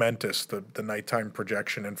Momentous, the nighttime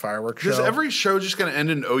projection and fireworks show. Is every show just going to end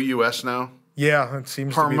in OUS now? Yeah, it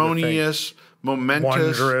seems harmonious, to be the thing.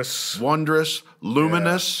 Momentous, wondrous,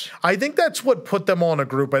 luminous. Yeah. I think that's what put them all in a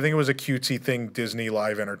group. I think it was a cutesy thing, Disney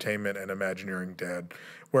Live Entertainment and Imagineering Dead,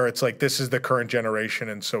 where it's like this is the current generation,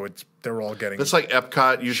 and so they're all getting. It's like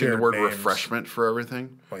Epcot using the word names. refreshment for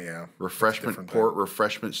everything. Well, yeah, refreshment port,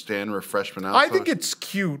 refreshment stand, refreshment outpost. I think it's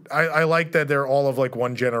cute. I like that they're all of like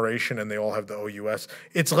one generation and they all have the OUS.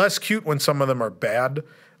 It's less cute when some of them are bad,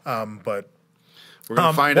 but we're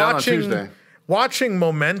gonna find out on Tuesday. Watching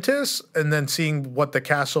Momentous and then seeing what the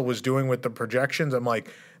castle was doing with the projections, I'm like,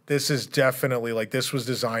 this is definitely like this was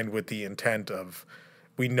designed with the intent of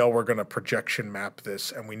we know we're going to projection map this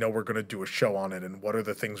and we know we're going to do a show on it, and what are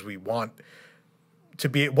the things we want to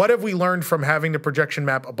be. What have we learned from having to projection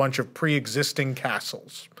map a bunch of pre-existing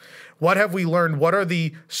castles? What have we learned? What are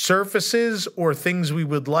the surfaces or things we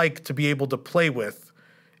would like to be able to play with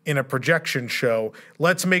in a projection show?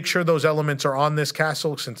 Let's make sure those elements are on this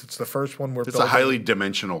castle since it's the first one we're building. It's a highly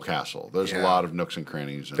dimensional castle. There's a lot of nooks and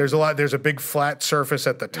crannies. There's a big flat surface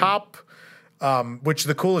at the top, which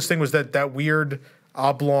the coolest thing was that weird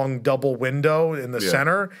oblong double window in the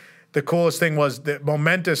center. The coolest thing was that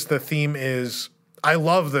Momentous, the theme is, I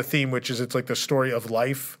love the theme, which is it's like the story of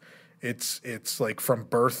life. It's like from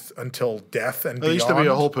birth until death and beyond. There used to be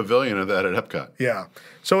a whole pavilion of that at Epcot. Yeah.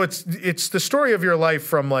 So it's the story of your life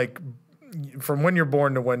from when you're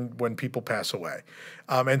born to when people pass away.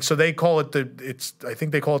 And so they call it I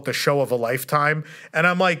think they call it the show of a lifetime. And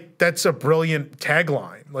I'm like, that's a brilliant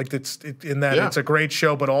tagline. Like it's a great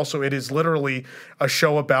show, but also it is literally a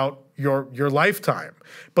show about your lifetime.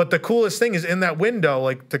 But the coolest thing is in that window,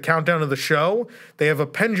 like the countdown of the show, they have a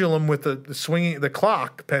pendulum with the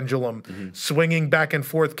clock pendulum swinging back and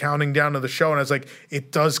forth, counting down to the show. And I was like,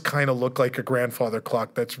 it does kind of look like a grandfather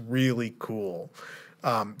clock. That's really cool.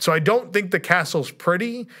 So I don't think the castle's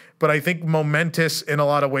pretty, but I think Momentous in a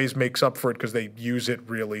lot of ways makes up for it because they use it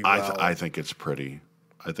really well. I think it's pretty.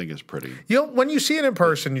 I think it's pretty. When you see it in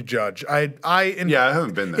person, you judge. I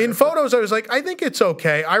haven't been there. In photos, I was like, I think it's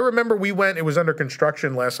okay. I remember we went, it was under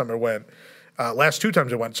construction last time I went, last two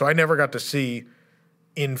times I went, so I never got to see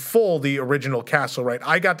in full the original castle, right?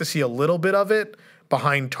 I got to see a little bit of it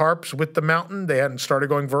behind tarps with the mountain. They hadn't started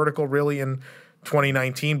going vertical really in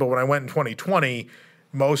 2019, but when I went in 2020,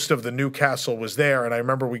 most of the new castle was there. And I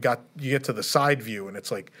remember you get to the side view and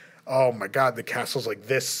it's like, oh my God, the castle's like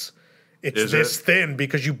this. It's Is this it? thin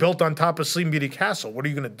because you built on top of Sleeping Beauty Castle. What are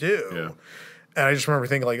you going to do? Yeah. And I just remember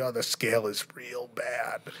thinking like, oh, the scale is real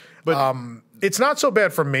bad. But It's not so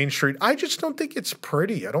bad for Main Street. I just don't think it's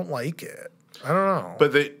pretty. I don't like it. I don't know.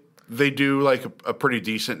 But they do like a pretty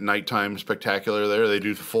decent nighttime spectacular there. They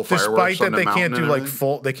do the full fireworks Despite that, on the they mountain can't do and like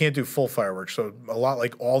everything. they can't do full fireworks. So a lot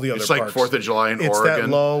like all the other It's parks. like 4th of July in it's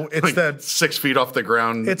Oregon. that low. It's like that 6 feet off the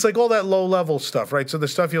ground. it's like all that low level stuff, right? So the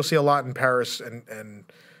stuff you'll see a lot in Paris and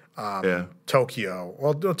yeah. Tokyo.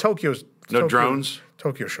 Well, no, No drones?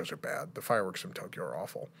 Tokyo shows are bad. The fireworks in Tokyo are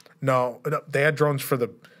awful. No, they had drones for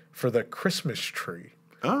the Christmas tree.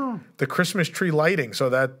 Oh. The Christmas tree lighting, so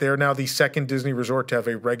that they're now the second Disney resort to have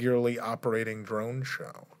a regularly operating drone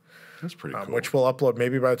show. That's pretty cool. Which we'll upload.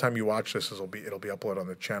 Maybe by the time you watch this, it'll be uploaded on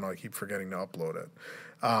the channel. I keep forgetting to upload it.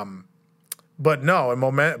 But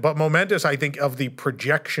no, but momentous. I think of the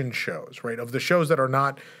projection shows, right? Of the shows that are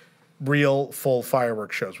not real full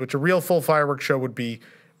fireworks shows. Which a real full fireworks show would be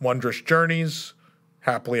Wondrous Journeys,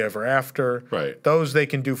 Happily Ever After. Right. Those they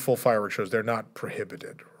can do full fireworks shows. They're not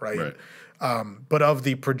prohibited, right? Right. But of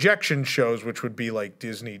the projection shows, which would be like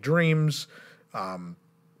Disney Dreams,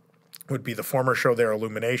 would be the former show there,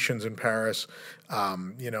 Illuminations in Paris.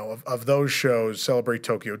 Of those shows, Celebrate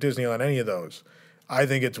Tokyo, Disneyland, any of those, I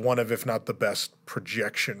think it's one of, if not the best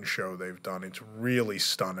projection show they've done. It's really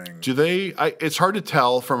stunning. Do they? It's hard to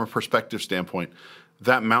tell from a perspective standpoint.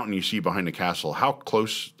 That mountain you see behind the castle,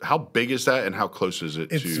 how big is that, and how close is it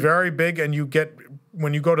to? It's very big, and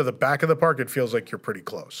when you go to the back of the park, it feels like you're pretty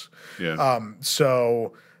close. Yeah.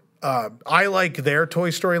 I like their Toy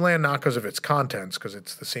Story Land, not because of its contents, because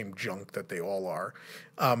it's the same junk that they all are.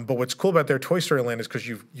 But what's cool about their Toy Story Land is because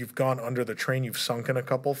you've gone under the train, you've sunken a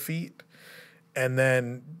couple feet, and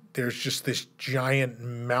then there's just this giant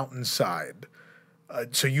mountainside.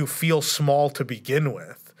 So you feel small to begin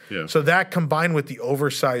with. Yeah. So that combined with the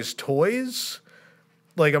oversized toys,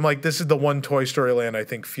 I'm like, this is the one Toy Story Land I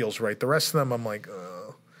think feels right. The rest of them, I'm like,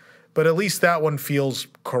 but at least that one feels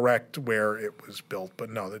correct where it was built. But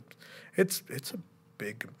no, it's a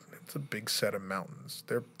big set of mountains.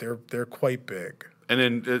 They're quite big. And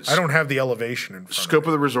then I don't have the elevation in front scope of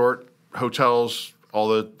of the resort, hotels, all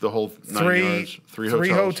the whole 9 yards, three hotels. 3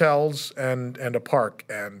 hotels and a park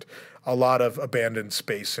and a lot of abandoned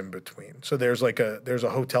space in between. So there's a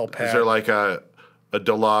hotel pad. Is there like a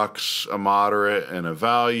deluxe, a moderate, and a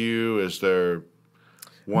value? Is there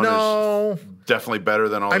one No. is definitely better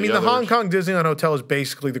than all the others? The Hong Kong Disneyland Hotel is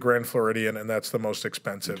basically the Grand Floridian, and that's the most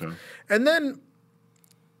expensive. Okay. And then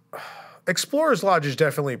Explorers Lodge is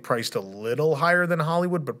definitely priced a little higher than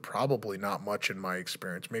Hollywood, but probably not much in my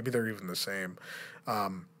experience. Maybe they're even the same.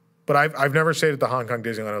 But I've never stayed at the Hong Kong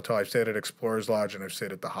Disneyland Hotel. I've stayed at Explorers Lodge, and I've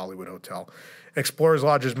stayed at the Hollywood Hotel. Explorers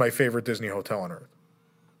Lodge is my favorite Disney hotel on Earth.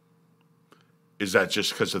 Is that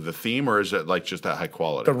just because of the theme, or is it like just that high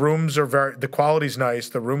quality? The rooms are the quality's nice.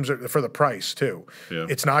 The rooms are for the price too. Yeah.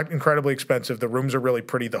 It's not incredibly expensive. The rooms are really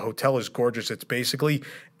pretty. The hotel is gorgeous. It's basically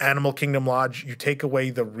Animal Kingdom Lodge. You take away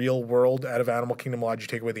the real world out of Animal Kingdom Lodge. You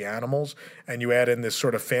take away the animals, and you add in this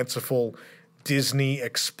sort of fanciful Disney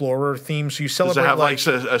explorer theme. So you Does celebrate it have like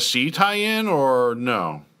a sea tie-in, or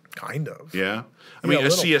no? kind of. Yeah. I Yeah, mean, a a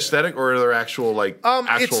little sea bit. aesthetic, or are there actual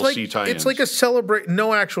actual sea tie-ins? It's like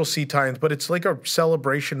no actual sea tie-ins, but it's like a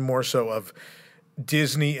celebration more so of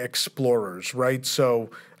Disney explorers, right? So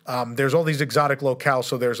there's all these exotic locales.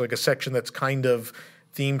 So there's like a section that's kind of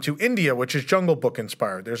themed to India, which is Jungle Book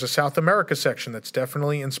inspired. There's a South America section that's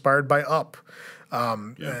definitely inspired by Up.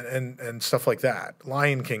 And stuff like that.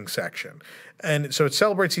 Lion King section. And so it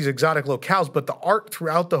celebrates these exotic locales, but the art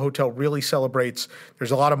throughout the hotel really celebrates.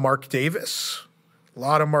 There's a lot of Mark Davis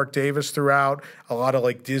throughout, a lot of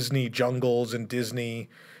like Disney jungles and Disney,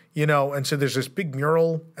 and so there's this big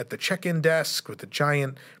mural at the check-in desk with a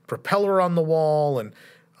giant propeller on the wall. And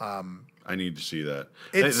I need to see that.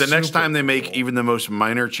 It's The next super time they make cool. even the most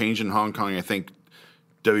minor change in Hong Kong, I think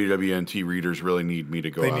WWNT readers really need me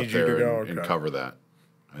to go out need you there to go, and okay. cover that,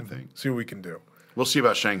 I think. see what we can do. We'll see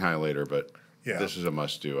about Shanghai later, but Yeah. this is a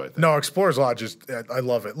must-do, I think. No, Explorers Lodge I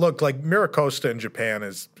love it. Look, like Miracosta in Japan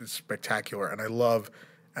is spectacular, and I love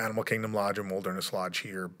Animal Kingdom Lodge and Wilderness Lodge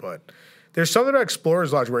here, but there's something about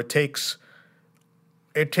Explorers Lodge where it takes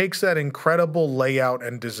that incredible layout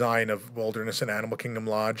and design of Wilderness and Animal Kingdom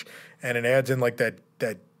Lodge, and it adds in like that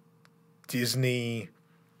Disney,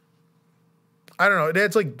 I don't know, it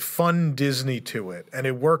adds like fun Disney to it, and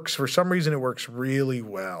it works, for some reason it works really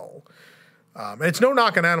well. And it's no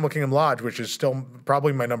knock on Animal Kingdom Lodge, which is still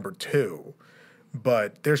probably my number 2.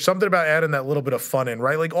 But there's something about adding that little bit of fun in,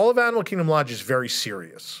 right? Like all of Animal Kingdom Lodge is very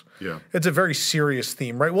serious. Yeah. It's a very serious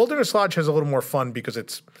theme, right? Wilderness Lodge has a little more fun because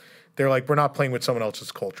it's They're like, we're not playing with someone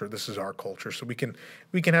else's culture. This is our culture. So we can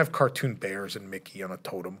have cartoon bears and Mickey on a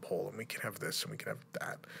totem pole, and we can have this and we can have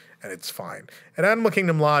that, and it's fine. At Animal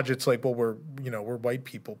Kingdom Lodge, it's like, well, we're white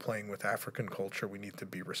people playing with African culture. We need to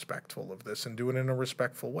be respectful of this and do it in a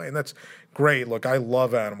respectful way, and that's great. Look, I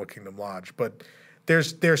love Animal Kingdom Lodge, but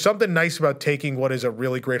there's something nice about taking what is a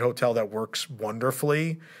really great hotel that works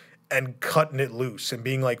wonderfully and cutting it loose and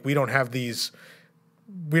being like, we don't have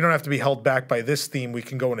to be held back by this theme. We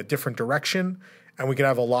can go in a different direction and we can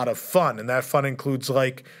have a lot of fun. And that fun includes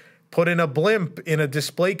like put in a blimp in a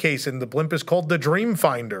display case, and the blimp is called the Dream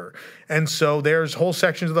Finder. And so there's whole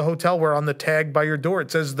sections of the hotel where on the tag by your door it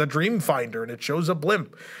says the Dream Finder and it shows a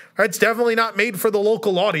blimp. It's definitely not made for the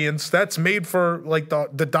local audience. That's made for like the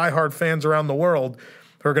diehard fans around the world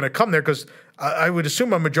who are going to come there, because I would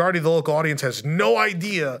assume a majority of the local audience has no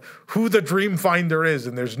idea who the Dream Finder is,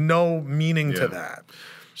 and there's no meaning to that.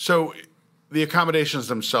 So the accommodations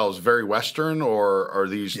themselves, very Western, or are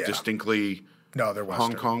these distinctly No, they're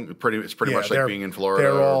Western. Hong Kong? It's pretty much like being in Florida?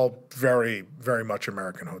 They're all very, very much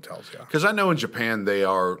American hotels, Because I know in Japan they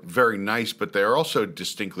are very nice, but they're also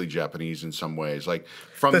distinctly Japanese in some ways. Like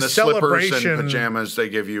from the slippers and pajamas they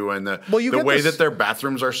give you, and the way that their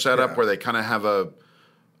bathrooms are set up, where they kind of have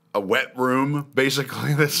a wet room,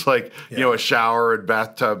 basically, that's like, a shower and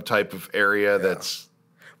bathtub type of area that's...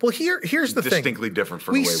 Well, here's the thing. Distinctly different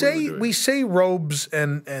from the way we say robes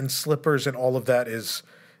and slippers and all of that is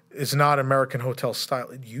not American hotel style.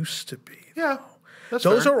 It used to be. Yeah,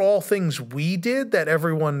 those are all things we did that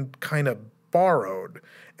everyone kind of borrowed.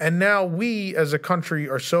 And now we as a country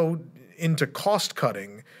are so into cost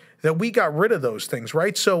cutting that we got rid of those things,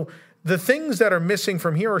 right? So the things that are missing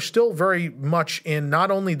from here are still very much in not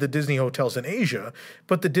only the Disney hotels in Asia,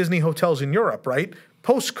 but the Disney hotels in Europe, right?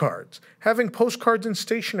 Postcards, having postcards and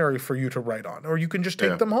stationery for you to write on, or you can just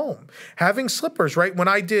take them home. Having slippers, right? When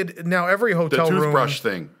I did, now every hotel room. The toothbrush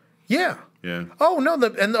thing. Yeah. Yeah. Oh, no,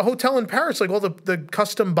 and the hotel in Paris, like all the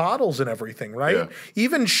custom bottles and everything, right? Yeah.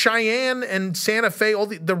 Even Cheyenne and Santa Fe, all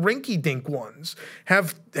the rinky-dink ones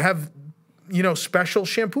have special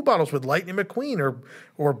shampoo bottles with Lightning McQueen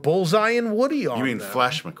or Bullseye and Woody on them. You mean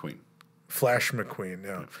Flash McQueen? Flash McQueen,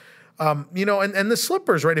 yeah. And the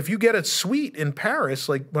slippers, right? If you get a suite in Paris,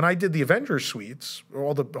 like when I did the Avengers suites, or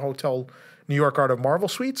all the Hotel New York Art of Marvel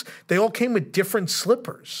suites, they all came with different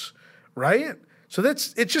slippers, right? So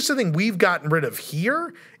it's just a thing we've gotten rid of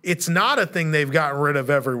here. It's not a thing they've gotten rid of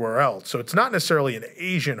everywhere else. So it's not necessarily an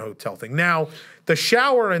Asian hotel thing. Now, the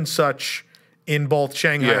shower and such in both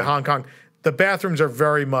Shanghai and Hong Kong, the bathrooms are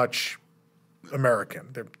very much American.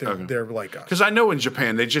 They're like us. Because I know in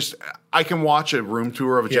Japan, I can watch a room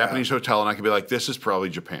tour of a Japanese hotel and I can be like, this is probably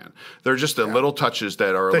Japan. They're just the little touches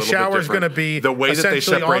that are a little bit different. The shower's going to be the way that they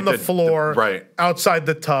separate on the floor, right outside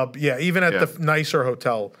the tub. Yeah, even at the nicer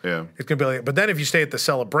hotel, it's going to be like. But then if you stay at the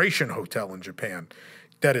Celebration Hotel in Japan,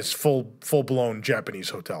 that is full blown Japanese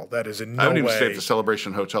hotel. That is in no way. I don't even stay at the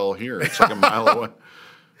Celebration Hotel here. It's like a mile away.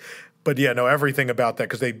 But everything about that,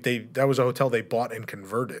 because that was a hotel they bought and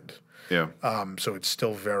converted. Yeah. So it's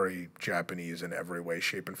still very Japanese in every way,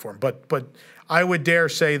 shape, and form. But I would dare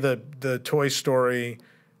say the Toy Story,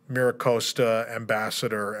 Miracosta,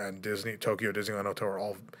 Ambassador, and Tokyo Disneyland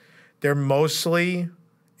Hotel they're mostly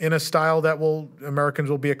in a style that Americans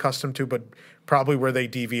will be accustomed to, but probably where they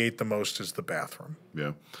deviate the most is the bathroom.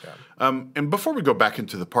 Yeah. And before we go back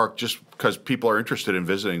into the park, just because people are interested in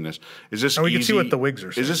visiting this, is this easy? We can see what the wigs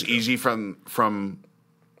are saying. Is this easy from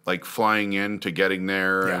like flying in to getting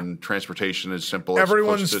there, and transportation is simple?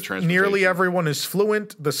 Nearly everyone is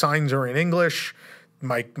fluent. The signs are in English.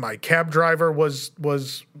 My cab driver was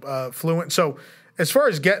fluent. So as far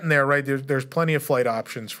as getting there, right, there's plenty of flight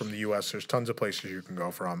options from the U.S. There's tons of places you can go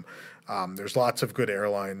from. There's lots of good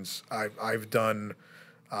airlines. I've done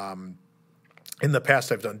in the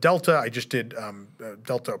past. I've done Delta. I just did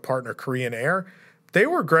Delta partner Korean Air. They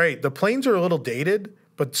were great. The planes are a little dated,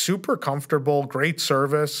 but super comfortable, great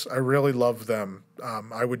service. I really love them.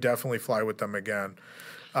 I would definitely fly with them again.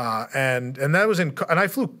 And that was and I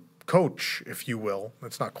flew coach, if you will.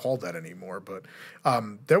 It's not called that anymore, but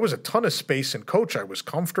there was a ton of space in coach. I was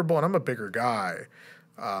comfortable, and I'm a bigger guy.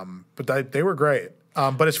 But they were great.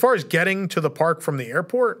 But as far as getting to the park from the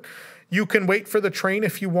airport, you can wait for the train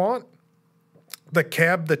if you want. The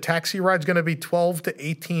taxi ride's going to be $12 to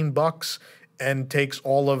 $18 and takes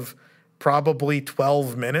all of probably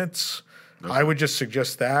 12 minutes. Okay. I would just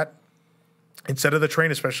suggest that instead of the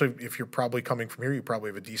train, especially if you're probably coming from here, you probably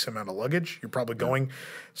have a decent amount of luggage. You're probably going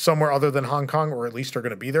somewhere other than Hong Kong, or at least are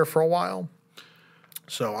going to be there for a while.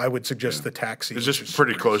 So I would suggest the taxi. Is this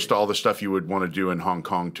pretty close to all the stuff you would want to do in Hong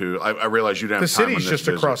Kong too? I realize you don't have time on this visit. The city's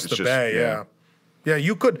just across the bay, Yeah,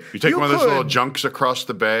 you could. You take one of those little junks across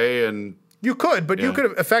the bay and... You could, but you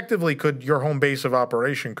could effectively your home base of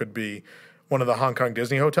operation could be one of the Hong Kong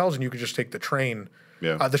Disney hotels, and you could just take the train.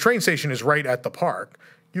 Yeah. The train station is right at the park.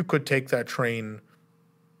 You could take that train,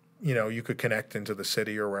 you could connect into the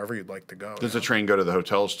city or wherever you'd like to go. Does the train go to the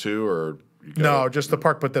hotels too, or? No, just the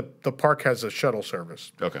park, but the park has a shuttle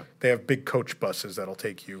service. Okay. They have big coach buses that'll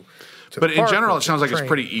take you to But the park. in general, it sounds like it's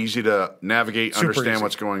pretty easy to navigate, Super understand easy.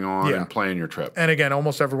 what's going on, Yeah. and plan your trip. And again,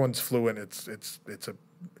 almost everyone's fluent. It's a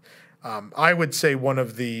I would say one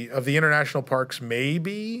of the international parks,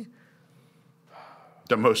 maybe.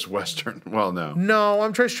 The most Western. Well, no. No,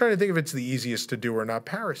 I'm just trying to think if it's the easiest to do or not.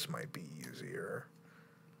 Paris might be easier.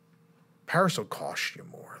 Paris will cost you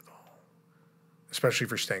more though, especially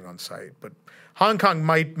if you're staying on site. But Hong Kong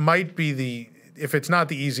might be if it's not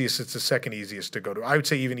the easiest, it's the second easiest to go to. I would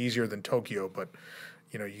say even easier than Tokyo, but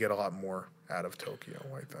you get a lot more out of Tokyo,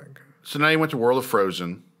 I think. So now you went to World of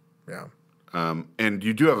Frozen. Yeah. And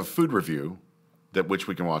you do have a food review, which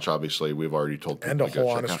we can watch. Obviously, we've already told people And a to go whole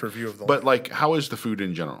check honest out. review of the. But how is the food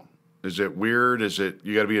in general? Is it weird? Is it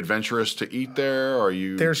you got to be adventurous to eat there? Or are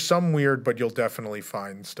you? There's some weird, but you'll definitely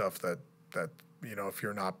find stuff that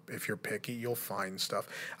if you're picky, you'll find stuff.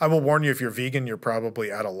 I will warn you, if you're vegan, you're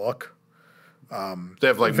probably out of luck. They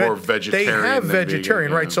have more vegetarian. They have than vegetarian,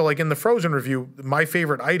 vegan, right? yeah. So in the Frozen review, my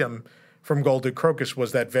favorite item from Golden Crocus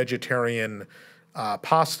was that vegetarian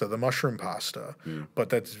pasta, the mushroom pasta. But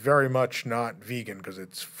that's very much not vegan because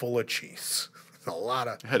it's full of cheese. It's a lot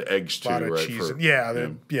of It had eggs too, lot of right? cheese.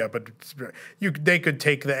 But they could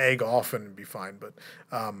take the egg off and be fine. But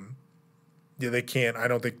they can't. I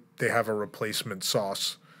don't think they have a replacement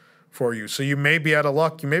sauce for you. So you may be out of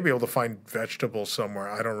luck. You may be able to find vegetables somewhere.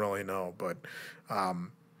 I don't really know, but I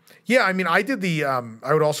did the.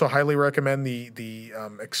 I would also highly recommend the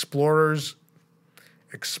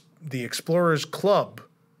Explorers Club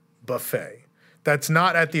buffet. That's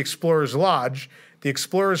not at the Explorers Lodge. The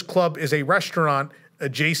Explorers Club is a restaurant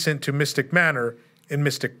adjacent to Mystic Manor in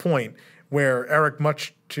Mystic Point, where Eric,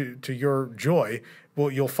 much to your joy,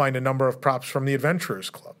 you'll find a number of props from the Adventurers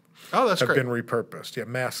Club. Oh, that's have great. been repurposed. Yeah,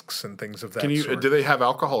 masks and things of that sort. Do they have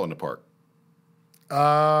alcohol in the park?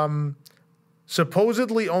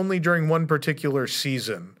 Supposedly only during one particular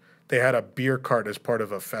season, they had a beer cart as part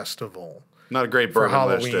of a festival. Not a great for bourbon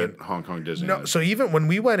list Halloween. at Hong Kong Disney. No, so even when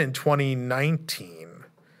we went in 2019,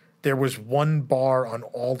 there was one bar on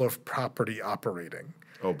all of property operating.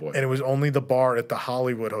 Oh boy! And it was only the bar at the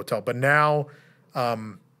Hollywood Hotel. But now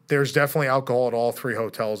there's definitely alcohol at all three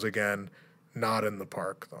hotels again. Not in the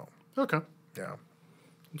park though. Okay, Yeah,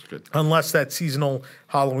 that's good. unless that seasonal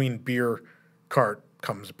Halloween beer cart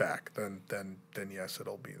comes back, then yes,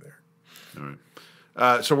 it'll be there. All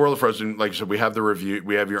right. So World of Frozen, like I said, we have the review.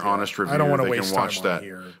 We have your honest review. I don't wanna They waste can watch time on that.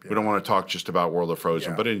 here. We don't want to talk just about World of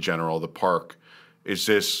Frozen, Yeah. but in general, the park is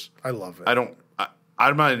this. I love it.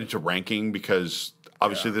 I'm not into ranking because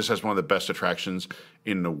obviously this has one of the best attractions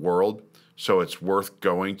in the world, so it's worth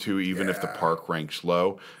going to even if the park ranks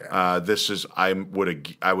low. This is I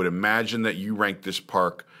would imagine that you rank this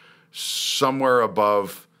park somewhere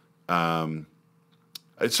above.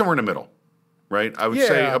 It's somewhere in the middle, right? I would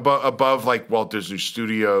say above like Walt Disney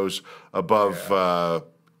Studios, above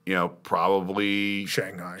probably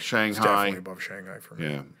Shanghai. It's Shanghai. definitely above Shanghai for me.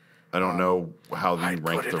 Yeah, I don't know how you I'd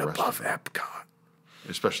rank put the it rest, above of it, Epcot.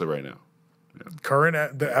 especially right now.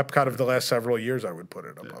 The Epcot of the last several years, I would put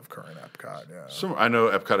it above current Epcot. Yeah. So I know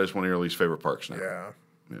Epcot is one of your least favorite parks now. Yeah.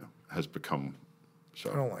 Has become. So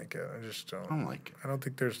I don't like it. I just don't. I don't like it. I don't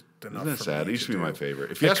think there's enough. Isn't that for sad? me It used to be do. my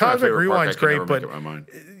favorite. If you The ask me my Cosmic favorite park, I Rewind's can great, never but make up my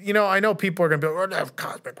mind. I know people are going to be like, "Oh, have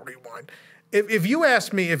Cosmic Rewind." If you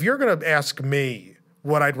ask me, if you're going to ask me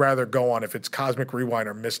what I'd rather go on, if it's Cosmic Rewind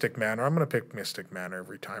or Mystic Manor, I'm going to pick Mystic Manor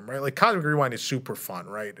every time, right? Like Cosmic Rewind is super fun,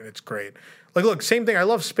 right? And it's great. Like, look, same thing. I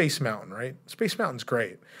love Space Mountain, right? Space Mountain's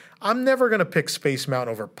great. I'm never going to pick Space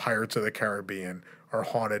Mountain over Pirates of the Caribbean or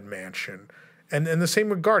Haunted Mansion. And the same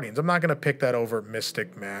with Guardians. I'm not going to pick that over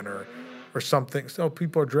Mystic Manor or something. So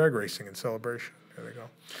people are drag racing in Celebration. There they go.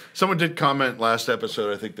 Someone did comment last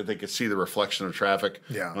episode, I think, that they could see the reflection of traffic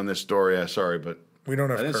on this door. Yeah, sorry, but We don't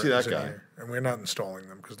have I didn't see that curtains in guy. here, and we're not installing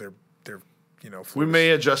them because they're we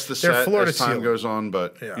may adjust the They're set floor as to time ceiling. goes on,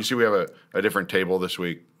 but Yeah. you see we have a different table this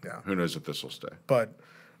week. Yeah. Who knows if this will stay. But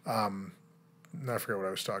I forget what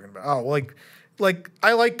I was talking about. Oh, like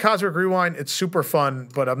I like Cosmic Rewind. It's super fun,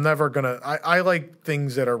 but I'm never gonna. I like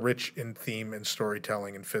things that are rich in theme and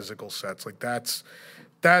storytelling and physical sets. Like that's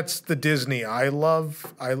the Disney I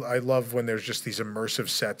love. I love when there's just these immersive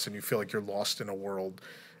sets and you feel like you're lost in a world.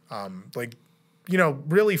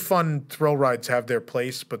 Really fun thrill rides have their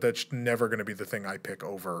place, but that's never going to be the thing I pick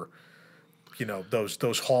over,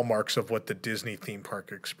 those hallmarks of what the Disney theme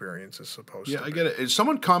park experience is supposed to be. Yeah, I get it.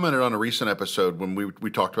 Someone commented on a recent episode when we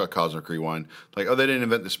talked about Cosmic Rewind, like, oh, they didn't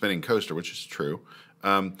invent the spinning coaster, which is true.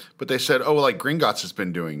 But they said, oh, well, like Gringotts has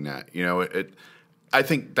been doing that. I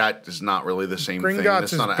think that is not really the same thing. Gringotts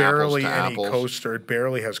It's is not barely any apples. coaster. It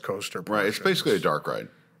barely has coaster portions. Right, it's basically a dark ride.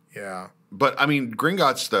 Yeah. But, I mean,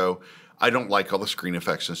 Gringotts, though, I don't like all the screen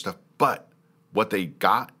effects and stuff, but what they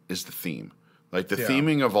got is the theme. Like, the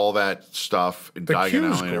theming of all that stuff, and Diagon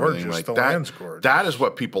Alley and everything, like the that, land's gorgeous. that is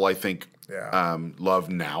what people, I think, Yeah. love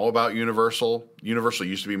now about Universal. Universal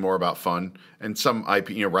used to be more about fun and some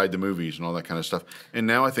IP, ride the movies and all that kind of stuff. And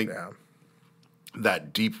now I think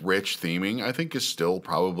that deep, rich theming, I think, is still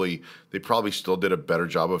they probably still did a better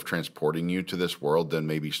job of transporting you to this world than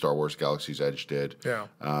maybe Star Wars Galaxy's Edge did. Yeah.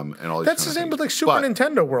 And all these That's the same with like Super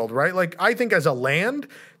Nintendo World, right? Like, I think as a land,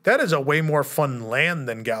 that is a way more fun land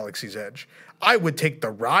than Galaxy's Edge. I would take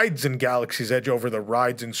the rides in Galaxy's Edge over the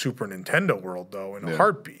rides in Super Nintendo World, though, in a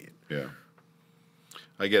heartbeat. Yeah.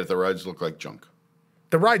 I get it. The rides look like junk.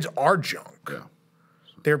 The rides are junk. Yeah.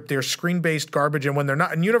 They're screen-based garbage, and when they're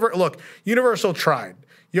not, and Universal tried.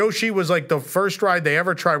 Yoshi was like the first ride they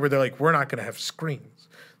ever tried where they're like, we're not going to have screens.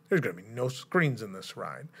 There's going to be no screens in this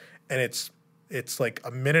ride, and it's like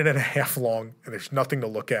a minute and a half long, and there's nothing to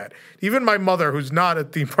look at. Even my mother, who's not a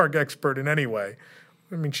theme park expert in any way,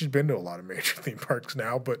 I mean, she's been to a lot of major theme parks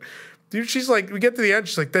now, but dude, she's like, we get to the end,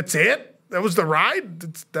 she's like, that's it? That was the ride?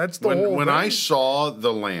 That's the whole When thing? I saw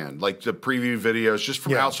the land, like the preview videos, just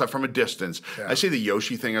from outside, from a distance, I see the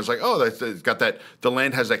Yoshi thing. I was like, oh, it's got that. The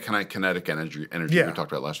land has that kind of kinetic energy we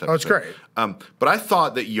talked about last episode. Oh, it's great. But I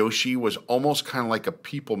thought that Yoshi was almost kind of like a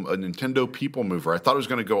Nintendo people mover. I thought it was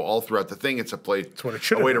going to go all throughout the thing. It's a way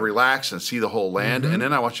to relax and see the whole land. And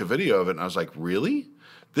then I watched a video of it, and I was like, really?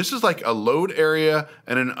 This is like a load area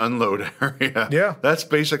and an unload area. Yeah. That's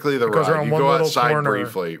basically the ride. You go outside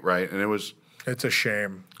briefly, right? And it's a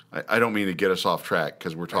shame. I don't mean to get us off track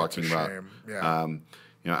because we're talking about. Yeah.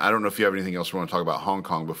 I don't know if you have anything else we want to talk about Hong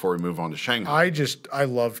Kong before we move on to Shanghai. I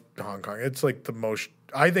love Hong Kong. It's like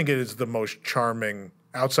I think it is the most charming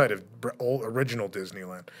outside of original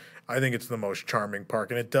Disneyland. I think it's the most charming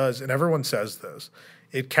park, and it does. And everyone says this.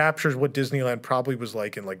 It captures what Disneyland probably was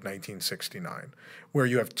like in like 1969, where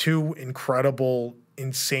you have two incredible,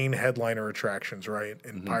 insane headliner attractions, right?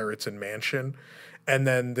 In Pirates and Mansion, and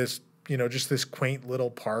then this, just this quaint little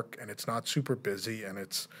park, and it's not super busy, and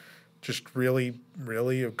it's just really,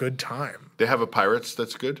 really a good time. They have a Pirates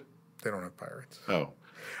that's good? They don't have Pirates. Oh.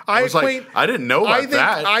 I didn't know about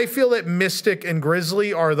that. I feel that Mystic and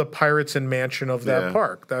Grizzly are the Pirates and Mansion of that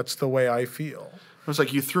park. That's the way I feel. I was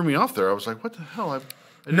like, you threw me off there. I was like, what the hell?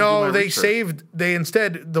 They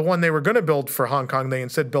instead, the one they were going to build for Hong Kong, they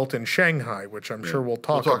instead built in Shanghai, which I'm sure we'll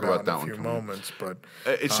talk about in a few moments. But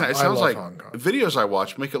it sounds like videos I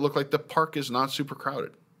watched make it look like the park is not super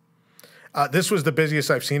crowded. This was the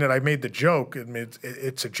busiest I've seen it. I made the joke.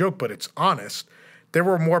 It's a joke, but it's honest. There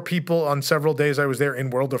were more people on several days I was there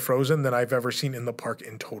in World of Frozen than I've ever seen in the park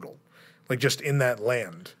in total, like just in that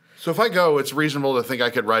land. So if I go, it's reasonable to think I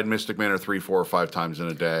could ride Mystic Manor 3, 4, or 5 times in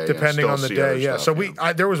a day, depending on the day. Yeah. Stuff,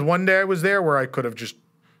 so there was one day I was there where I could have just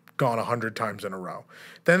gone 100 times in a row.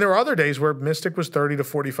 Then there were other days where Mystic was 30 to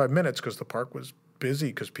 45 minutes because the park was busy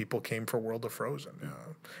because people came for World of Frozen. Yeah.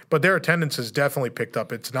 But their attendance has definitely picked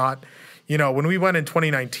up. It's not, when we went in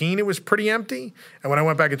 2019, it was pretty empty, and when I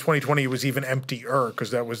went back in 2020, it was even emptier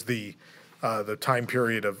because that was the time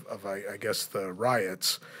period of I guess the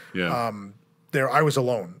riots. Yeah. I was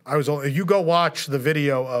alone. You go watch the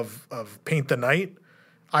video of Paint the Night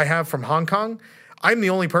I have from Hong Kong. I'm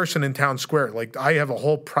the only person in town square. Like, I have a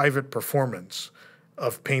whole private performance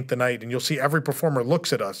of Paint the Night, and you'll see every performer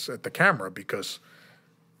looks at us at the camera because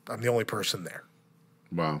I'm the only person there.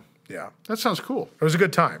 Wow. Yeah. That sounds cool. It was a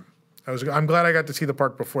good time. I'm glad I got to see the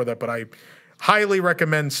park before that, but I highly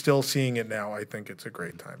recommend still seeing it now. I think it's a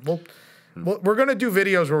great time. Well, we're going to do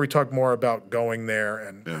videos where we talk more about going there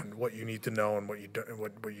and what you need to know and what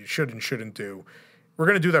you should and shouldn't do. We're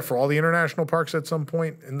going to do that for all the international parks at some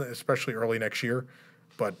point, especially early next year.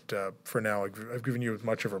 But for now, I've given you as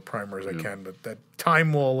much of a primer as I can that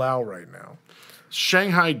time will allow right now.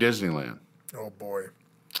 Shanghai Disneyland. Oh, boy.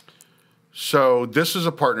 So this is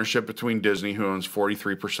a partnership between Disney, who owns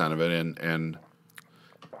 43% of it, and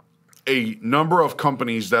a number of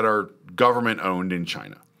companies that are government-owned in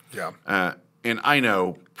China. Yeah. And I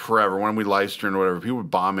know forever when we live stream or whatever, people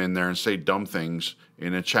would bomb in there and say dumb things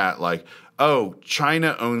in a chat like, oh,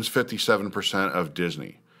 China owns 57% of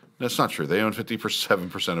Disney. That's not true. They own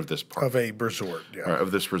 57% of this park. Of a resort, yeah.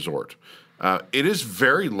 Of this resort. It is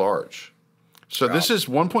very large. So this is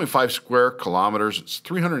 1.5 square kilometers. It's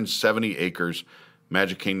 370 acres.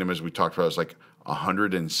 Magic Kingdom, as we talked about, is like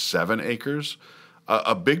 107 acres.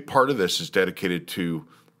 A big part of this is dedicated to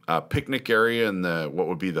a picnic area and what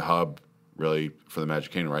would be the hub, really, for the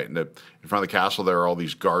Magic Kingdom, right? In front of the castle, there are all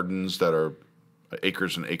these gardens that are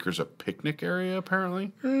acres and acres of picnic area,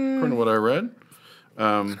 apparently, according to what I read. I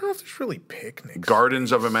don't know if there's really picnics.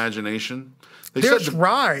 Gardens of imagination. There's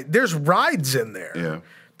rides in there. Yeah.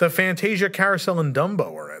 The Fantasia Carousel and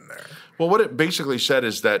Dumbo are in there. Well, what it basically said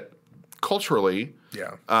is that culturally,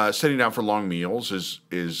 Yeah. sitting down for long meals is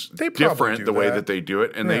They probably different do the way that. that they do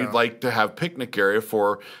it, and they like to have picnic area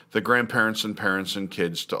for the grandparents and parents and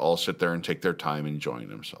kids to all sit there and take their time enjoying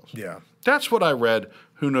themselves. Yeah. That's what I read.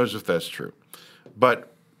 Who knows if that's true?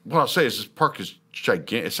 But what I'll say is this park is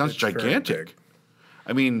gigantic. It sounds very gigantic. big.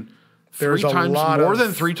 I mean, There's a lot more of-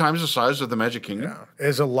 than 3 times the size of the Magic Kingdom. Yeah.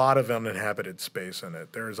 There's a lot of uninhabited space in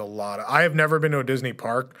it. There's a lot of. I have never been to a Disney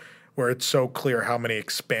park where it's so clear how many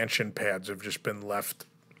expansion pads have just been left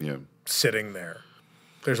Yeah. sitting there.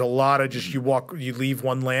 There's a lot of just you leave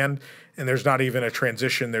one land and there's not even a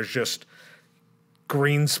transition. There's just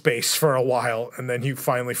green space for a while, and then you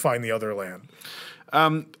finally find the other land.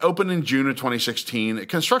 Opened in June of 2016.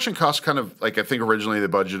 Construction costs kind of like I think originally they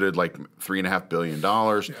budgeted like $3.5 billion.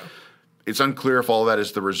 It's unclear if all that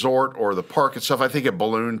is the resort or the park itself. I think it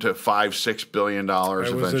ballooned to $5-6 billion It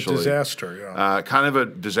was eventually. a disaster. Yeah. Kind of a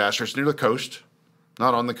disaster. It's near the coast,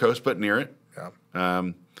 not on the coast, but near it. Yeah.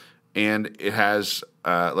 And it has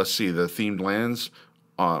let's see the themed lands.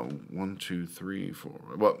 1, 2, 3, 4.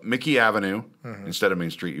 Well, Mickey Avenue instead of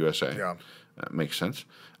Main Street USA. Yeah. That makes sense.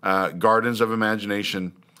 Gardens of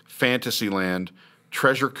Imagination, Fantasyland,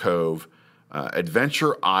 Treasure Cove,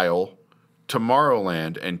 Adventure Isle,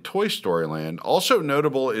 Tomorrowland, and Toy Story Land. Also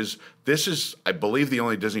notable is this is, I believe, the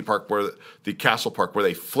only Disney park the castle park where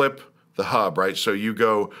they flip the hub, right? So you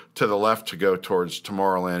go to the left to go towards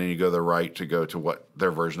Tomorrowland, and you go to the right to go to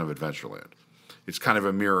their version of Adventureland. It's kind of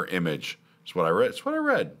a mirror image. It's what I read.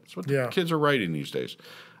 It's what the kids are writing these days.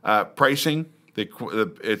 Pricing,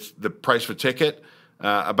 it's the price of a ticket.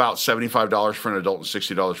 About $75 for an adult and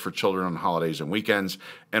 $60 for children on holidays and weekends,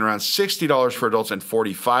 and around $60 for adults and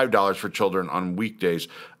 $45 for children on weekdays.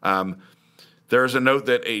 There is a note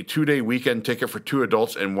that a 2-day weekend ticket for 2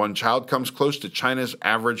 adults and 1 child comes close to China's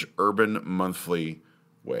average urban monthly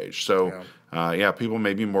wage. So, people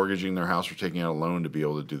may be mortgaging their house or taking out a loan to be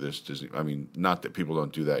able to do this. Disney. I mean, not that people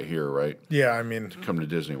don't do that here, right? Yeah, I mean, To come to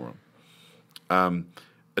Disney World.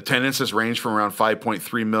 Attendance has ranged from around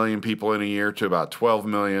 5.3 million people in a year to about 12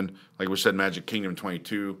 million. Like we said, Magic Kingdom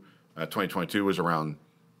 2022 was around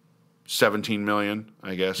 17 million,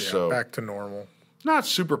 I guess. yeah, So back to normal. not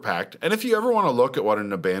super packed. And if you ever want to look at what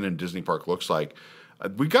an abandoned Disney park looks like,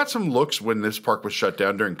 we got some looks when this park was shut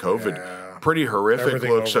down during COVID. Yeah. Pretty horrific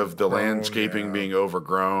Everything looks of the overgrown, landscaping being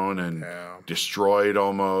overgrown and destroyed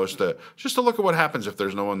almost. Just to look at what happens if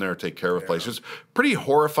there's no one there to take care of a place. It's pretty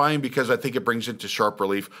horrifying because I think it brings into sharp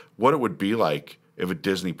relief what it would be like if a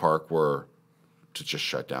Disney park were to just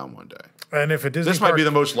shut down one day. And if a Disney This park, might be the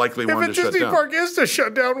most likely one if to a shut Disney down. park is to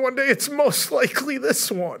shut down one day, it's most likely this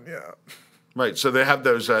one. Yeah. Right. So they have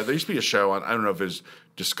those. There used to be a show on, I don't know if it's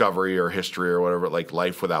Discovery or History or whatever, like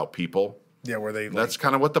Life Without People. Yeah, where they That's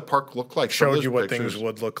kind of what the park looked like. Some of showed those you what pictures. things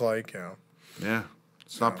would look like. Yeah. Yeah.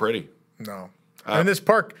 It's not pretty. No. And this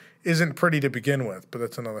park isn't pretty to begin with, but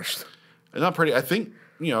that's another story. It's not pretty. I think,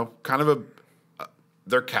 kind of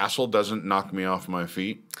their castle doesn't knock me off my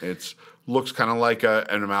feet. It's looks kind of like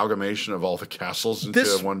an amalgamation of all the castles into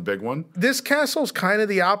one big one. This castle's kind of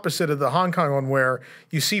the opposite of the Hong Kong one, where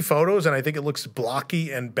you see photos and I think it looks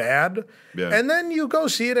blocky and bad. Yeah. And then you go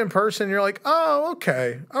see it in person and you're like, oh,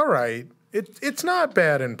 okay, all right. It's not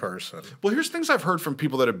bad in person. Well, here's things I've heard from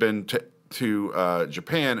people that have been to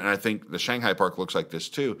Japan, and I think the Shanghai park looks like this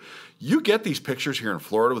too. You get these pictures here in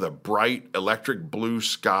Florida with a bright electric blue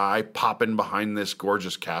sky popping behind this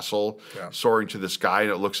gorgeous castle, soaring to the sky,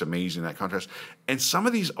 and it looks amazing, that contrast. And some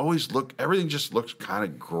of these everything just looks kind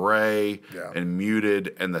of gray and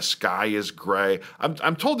muted, and the sky is gray.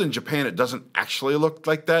 I'm told in Japan it doesn't actually look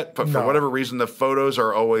like that, but for whatever reason, the photos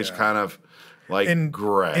are always kind of like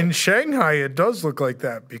gray. In Shanghai, it does look like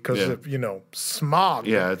that because of, smog.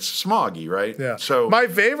 Yeah, it's smoggy, right? Yeah. So my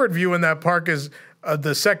favorite view in that park is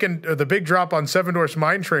the big drop on Seven Dwarfs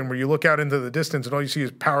Mine Train, where you look out into the distance and all you see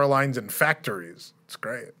is power lines and factories. It's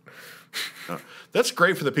great. That's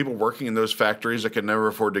great for the people working in those factories that can never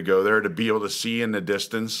afford to go there to be able to see in the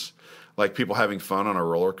distance like people having fun on a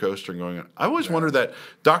roller coaster and going. I always wondered that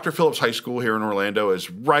Dr. Phillips High School here in Orlando is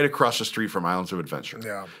right across the street from Islands of Adventure.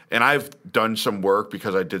 Yeah. And I've done some work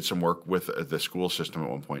because I did some work with the school system at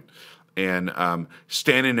one point. And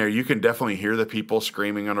standing there, you can definitely hear the people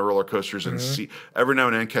screaming on the roller coasters and see every now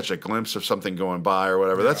and then catch a glimpse of something going by or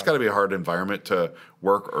whatever. That's got to be a hard environment to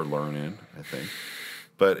work or learn in, I think.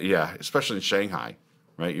 But yeah, especially in Shanghai,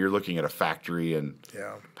 right? You're looking at a factory and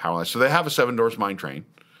power lines. So they have a 7 Doors Mine Train.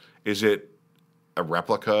 Is it a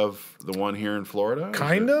replica of the one here in Florida?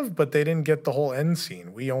 Kind of, but they didn't get the whole end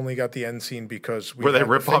scene. We only got the end scene because where they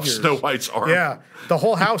rip off Snow White's arm. Yeah, the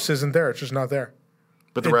whole house isn't there. It's just not there.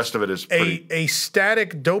 But the rest of it is pretty... A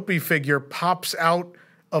static dopey figure pops out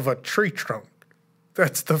of a tree trunk.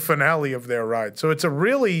 That's the finale of their ride. So it's a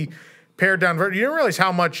really pared down version. You didn't realize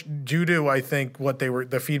how much, due to, I think,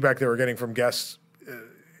 the feedback they were getting from guests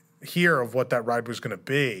here of what that ride was going to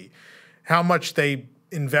be, how much they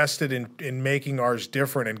invested in making ours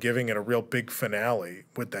different and giving it a real big finale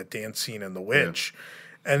with that dance scene and the witch. Yeah.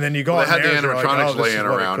 And then you go. They had the animatronics laying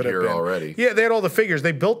around here already. Yeah, they had all the figures.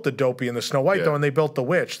 They built the Dopey and the Snow White though, and they built the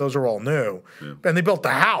witch. Those are all new. Yeah. And they built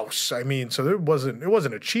the house. I mean, so it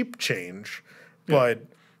wasn't a cheap change, but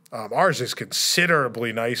ours is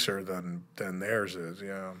considerably nicer than theirs is.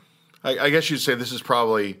 Yeah, I guess you'd say this is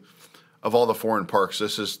probably, of all the foreign parks,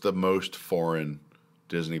 this is the most foreign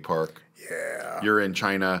Disney park. Yeah, you're in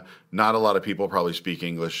China. Not a lot of people probably speak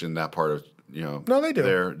English in that part of. No, they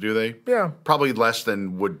do. Do they? Yeah. Probably less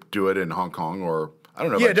than would do it in Hong Kong or, I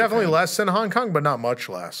don't know. Yeah, definitely less than Hong Kong, but not much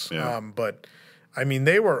less. Yeah. But, I mean,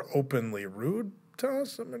 they were openly rude to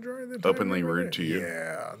us the majority of the time. Openly rude to you?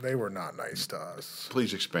 Yeah, they were not nice to us.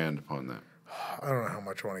 Please expand upon that. I don't know how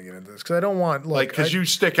much I want to get into this because I don't want, because you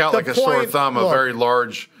stick out like a sore thumb, a very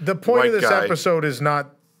large The point of this guy. Episode is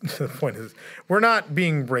not... The point is, we're not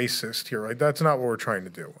being racist here, right? That's not what we're trying to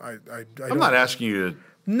do. I'm not asking you to...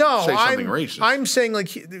 No, say something racist. I'm saying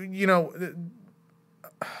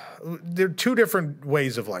there are two different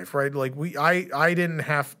ways of life, right? Like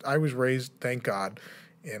I was raised, thank God,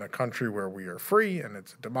 in a country where we are free and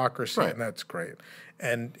it's a democracy, and that's great.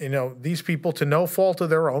 And these people, to no fault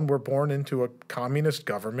of their own, were born into a communist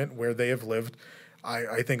government where they have lived,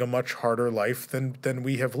 I think, a much harder life than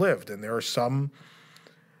we have lived. And there are some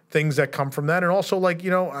things that come from that. And also, I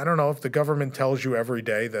don't know if the government tells you every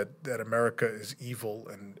day that America is evil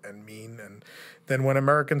and mean, and then when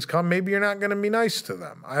Americans come, maybe you're not going to be nice to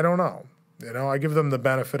them. I don't know. I give them the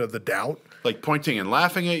benefit of the doubt. Like pointing and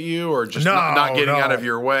laughing at you, or just not getting out of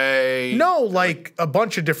your way? No, like a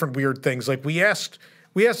bunch of different weird things. Like we asked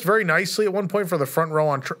very nicely at one point for the front row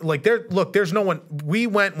on there's no one. We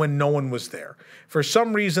went when no one was there. For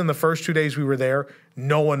some reason, the first 2 days we were there,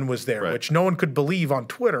 no one was there, which no one could believe on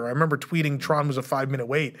Twitter. I remember tweeting Tron was a 5-minute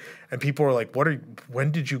wait, and people were like,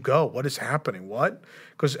 when did you go? What is happening? What?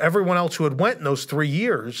 Because everyone else who had went in those 3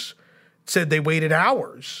 years said they waited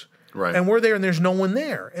hours. Right. And we're there and there's no one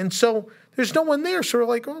there. And so there's no one there. So we're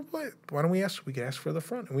like, why don't we ask? We could ask for the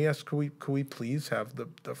front. And we asked, could we please have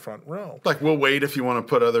the front row? Like, we'll wait if you want to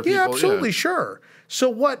put other people. Yeah, absolutely, sure. So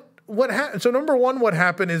what happened? So number one, what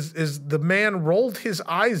happened is the man rolled his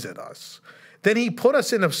eyes at us. Then he put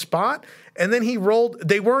us in a spot, and then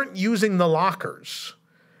they weren't using the lockers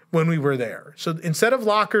when we were there. So instead of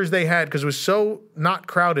lockers they had, because it was so not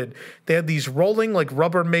crowded, they had these rolling like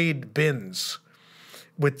Rubbermaid bins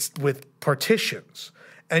with partitions.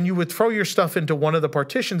 And you would throw your stuff into one of the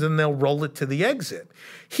partitions and they'll roll it to the exit.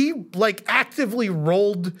 He actively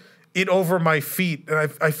rolled it over my feet.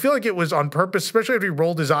 And I feel like it was on purpose, especially if he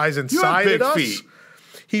rolled his eyes and sided us. Feet.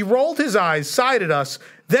 He rolled his eyes, sided us.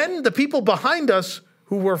 Then the people behind us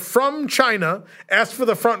who were from China asked for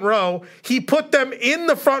the front row. He put them in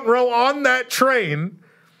the front row on that train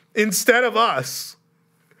instead of us.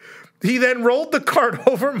 He then rolled the cart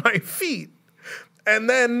over my feet. And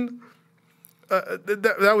then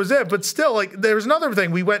that was it. But still, there was another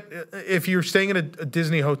thing. We went, if you're staying in a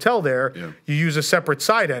Disney hotel there, you use a separate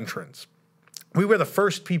side entrance. We were the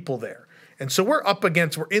first people there. And so we're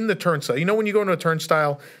in the turnstile. When you go into a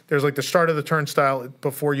turnstile, there's the start of the turnstile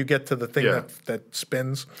before you get to the thing that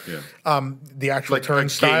spins. Yeah. The actual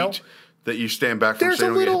turnstile. A gate that you stand back from.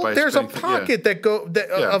 There's a pocket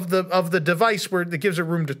of the device where that gives it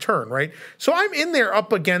room to turn, right? So I'm in there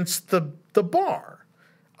up against the bar.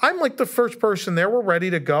 I'm the first person there. We're ready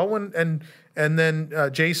to go, and then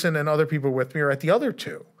Jason and other people with me are at the other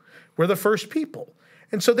two. We're the first people,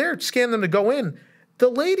 and so they're scanning them to go in. The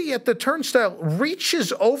lady at the turnstile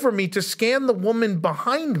reaches over me to scan the woman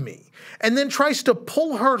behind me, and then tries to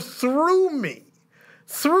pull her through me,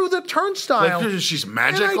 through the turnstile. Like she's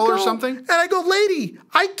magical or something? And I go, lady,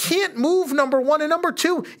 I can't move, number one. And number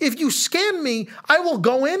two, if you scan me, I will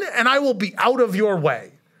go in and I will be out of your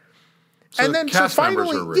way. So and then cast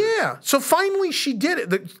finally, members are rude. so finally she did it.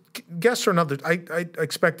 The guests are another, I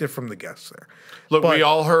expect it from the guests there. Look, we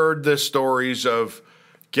all heard the stories of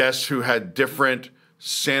guests who had different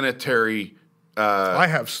sanitary I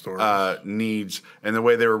have stories. Needs and the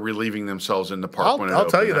way they were relieving themselves in the park. I'll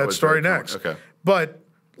tell you that story next. Okay. But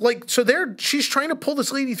like, so she's trying to pull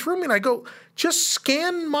this lady through me, and I go, just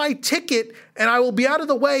scan my ticket, and I will be out of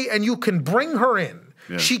the way, and you can bring her in.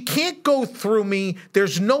 Yeah. She can't go through me.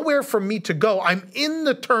 There's nowhere for me to go. I'm in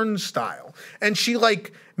the turnstile. And she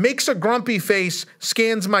like makes a grumpy face,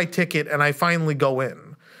 scans my ticket, and I finally go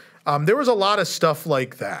in. There was a lot of stuff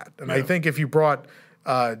like that. And I think if you brought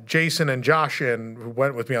Jason and Josh in, who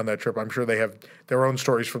went with me on that trip, I'm sure they have their own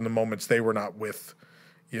stories from the moments they were not with,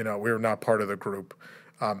 we were not part of the group.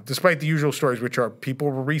 Despite the usual stories, which are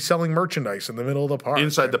people were reselling merchandise in the middle of the park.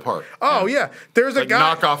 Inside the park. Oh, yeah. There's a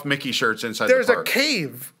guy. Knockoff Mickey shirts inside the park. There's a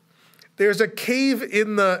cave. There's a cave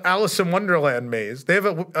in the Alice in Wonderland maze. They have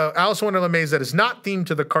a Alice in Wonderland maze that is not themed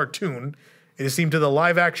to the cartoon. It is themed to the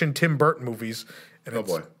live-action Tim Burton movies. And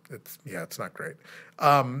boy. It's not great.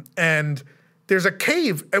 And there's a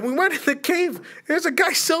cave, and we went in the cave. There's a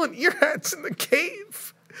guy selling ear hats in the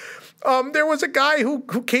cave. There was a guy who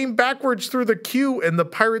came backwards through the queue in the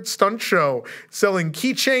Pirate Stunt Show selling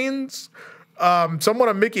keychains. Someone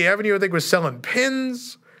on Mickey Avenue, I think, was selling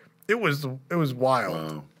pins. It was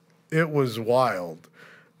wild. Wow. It was wild.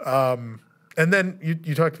 And then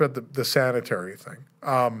you talked about the sanitary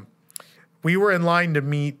thing. We were in line to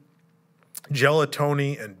meet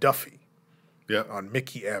Gelatoni and Duffy on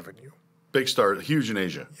Mickey Avenue. Big star, huge in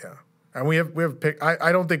Asia. Yeah. And we have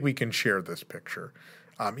I don't think we can share this picture.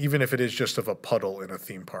 Even if it is just of a puddle in a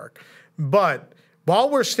theme park. But while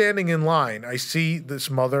we're standing in line, I see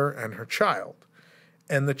this mother and her child.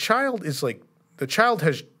 And the child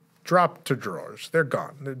has dropped to drawers. They're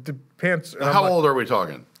gone. The pants. How old are we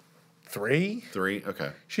talking? 3. 3?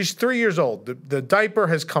 Okay. She's 3 years old. The diaper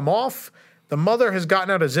has come off. The mother has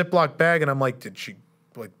gotten out a Ziploc bag, and I'm like, did she,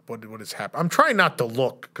 like, what has happened? I'm trying not to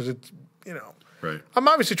look because it's, Right. I'm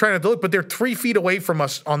obviously trying not to look, but they're 3 feet away from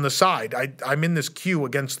us on the side. I'm in this queue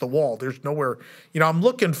against the wall. There's nowhere, I'm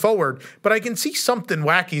looking forward, but I can see something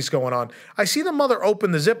wacky's going on. I see the mother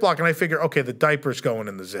open the Ziploc, and I figure, okay, the diaper's going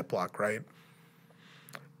in the Ziploc, right?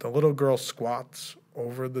 The little girl squats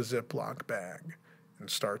over the Ziploc bag and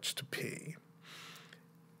starts to pee.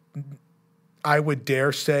 I would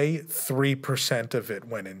dare say 3% of it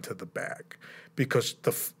went into the bag because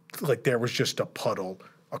there was just a puddle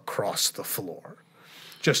across the floor.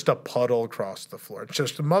 Just a puddle across the floor. It's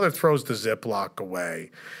just the mother throws the Ziploc away.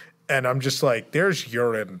 And I'm just like, there's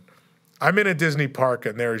urine. I'm in a Disney park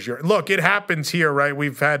and there's urine. Look, it happens here, right?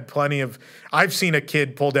 We've had I've seen a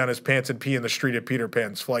kid pull down his pants and pee in the street at Peter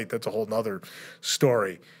Pan's Flight. That's a whole nother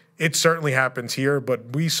story. It certainly happens here,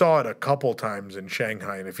 but we saw it a couple times in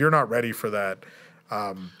Shanghai. And if you're not ready for that,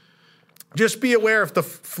 just be aware if the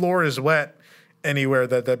floor is wet anywhere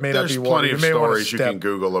that may not be water. There's plenty of stories you can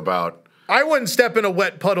Google about. I wouldn't step in a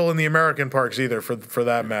wet puddle in the American parks either, for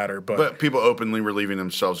that matter. But people openly relieving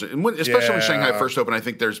themselves, especially when Shanghai first opened. I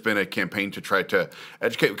think there's been a campaign to try to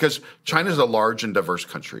educate because China is a large and diverse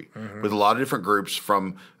country with a lot of different groups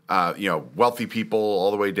from wealthy people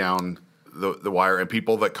all the way down the wire, and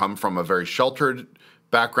people that come from a very sheltered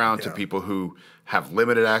background to people who have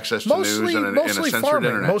limited access to news and a censored farming.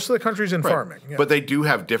 internet. Most of the country's in farming. Yeah. But they do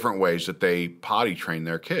have different ways that they potty train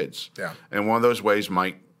their kids. Yeah. And one of those ways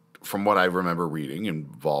might, from what I remember reading,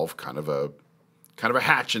 involve kind of a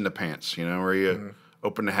hatch in the pants, where you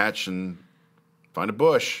open the hatch and find a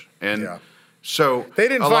bush. And so they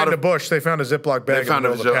didn't find a bush. They found a Ziploc bag.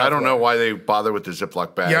 I don't know why they bother with the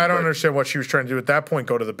Ziploc bag. Yeah, I don't understand what she was trying to do at that point.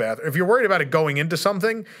 Go to the bathroom. If you're worried about it going into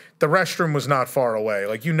something, the restroom was not far away.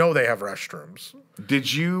 Like they have restrooms.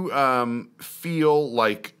 Did you feel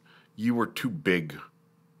like you were too big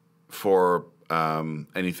for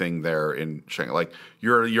anything there in Shanghai? Like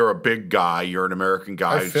you're a big guy. You're an American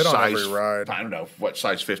guy. I fit on every ride. I don't know what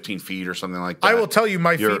size, 15 feet or something like that. I will tell you,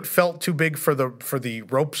 my feet felt too big for the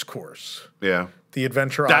ropes course. Yeah, the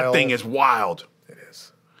adventure aisle. That thing is wild. It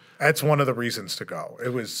is. That's one of the reasons to go. It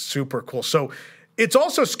was super cool. So it's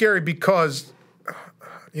also scary because,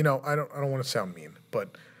 I don't want to sound mean,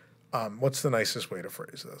 but what's the nicest way to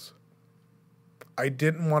phrase this? I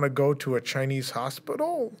didn't want to go to a Chinese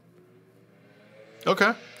hospital.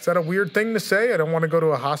 Okay. Is that a weird thing to say? I don't want to go to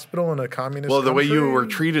a hospital in a communist country. Well, the way you were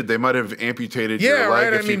treated, they might have amputated your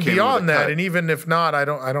leg if you came beyond with a that, cut. and even if not, I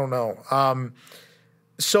don't know.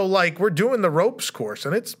 So like we're doing the ropes course,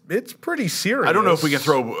 and it's pretty serious. I don't know if we can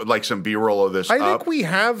throw like some B-roll of this. I think we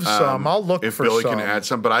have some. I'll look if for Billy some. can add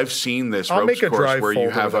some, but I've seen this I'll ropes make a course drive where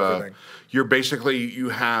you folder have with everything. you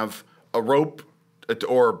have a rope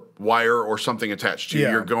or wire or something attached to you.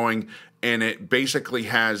 Yeah. You're going, and it basically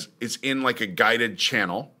it's in like a guided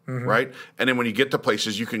channel, right? And then when you get to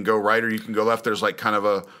places, you can go right or you can go left. There's like kind of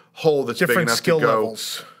a hole that's Different big enough skill to go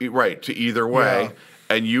levels. Right to either way,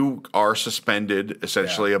 Yeah. and you are suspended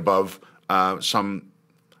essentially above some.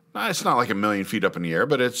 It's not like 1,000,000 feet up in the air,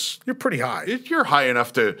 but You're pretty high. you're high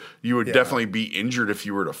enough you would definitely be injured if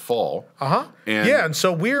you were to fall. And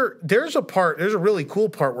so there's a really cool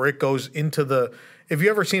part where it goes into if you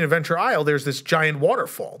ever seen Adventure Isle, there's this giant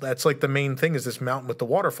waterfall. That's like the main thing is this mountain with the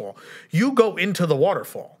waterfall. You go into the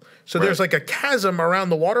waterfall. So there's like a chasm around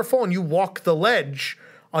the waterfall and you walk the ledge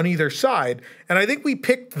on either side. And I think we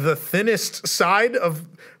picked the thinnest side of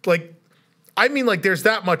there's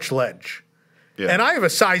that much ledge. Yeah. And I have a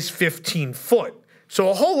size 15 foot. So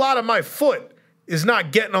a whole lot of my foot is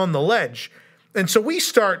not getting on the ledge. And so we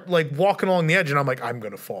start like walking along the edge and I'm like, I'm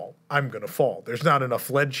going to fall. I'm going to fall. There's not enough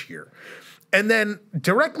ledge here. And then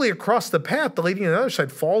directly across the path, the lady on the other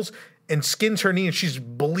side falls and skins her knee and she's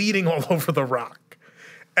bleeding all over the rock.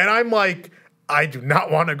 And I'm like, I do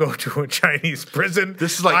not want to go to a Chinese prison.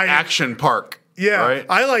 This is like Action Park. Yeah, right?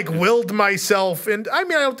 I willed myself, and I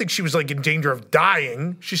mean, I don't think she was like in danger of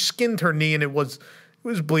dying. She skinned her knee, and it was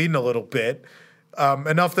bleeding a little bit,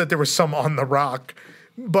 enough that there was some on the rock.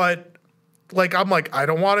 But like, I'm like, I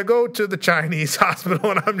don't want to go to the Chinese hospital,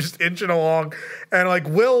 and I'm just inching along, and like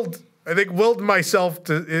willed myself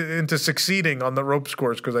into succeeding on the ropes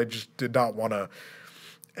course because I just did not want to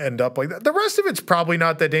end up like that. The rest of it's probably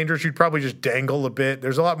not that dangerous. You'd probably just dangle a bit.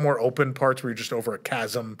 There's a lot more open parts where you're just over a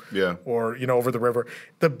chasm or, over the river.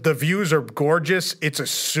 The views are gorgeous. It's a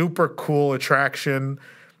super cool attraction.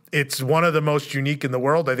 It's one of the most unique in the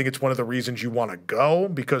world. I think it's one of the reasons you want to go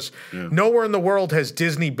because nowhere in the world has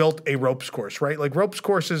Disney built a ropes course, right? Like ropes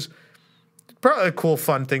courses, probably a cool,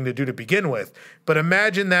 fun thing to do to begin with. But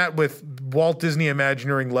imagine that with Walt Disney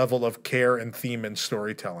Imagineering level of care and theme and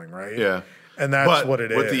storytelling, right? Yeah. And that's what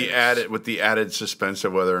it with is. With the added suspense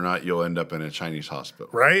of whether or not you'll end up in a Chinese hospital.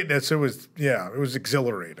 Right? It was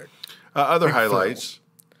exhilarating. Other highlights.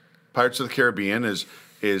 Pirates of the Caribbean is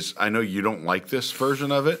I know you don't like this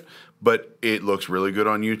version of it, but it looks really good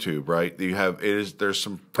on YouTube, right? There's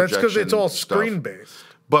some projection. That's because it's all stuff. screen based.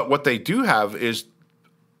 But what they do have is,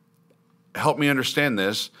 help me understand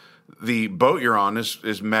this, the boat you're on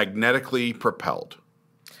is magnetically propelled.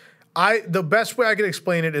 The best way I could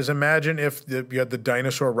explain it is imagine if you had the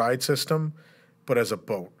dinosaur ride system, but as a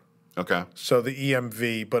boat. Okay. So the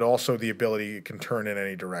EMV, but also the ability it can turn in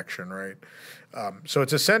any direction, right? So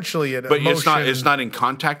it's essentially an But motion. it's not in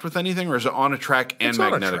contact with anything, or is it on a track and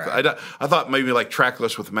magnetic? I thought maybe like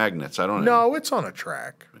trackless with magnets. I don't know. No, it's on a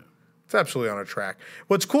track. Yeah. It's absolutely on a track.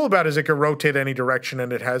 What's cool about it is it can rotate any direction,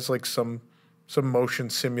 and it has like some motion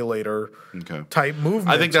simulator type movement.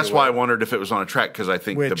 I think that's why I wondered if it was on a track because I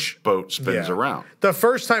think the boat spins around. The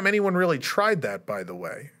first time anyone really tried that, by the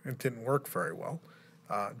way, it didn't work very well.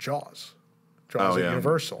 Jaws at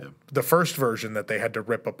Universal. Yeah. The first version that they had to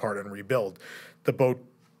rip apart and rebuild, the boat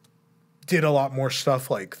did a lot more stuff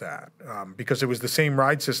like that because it was the same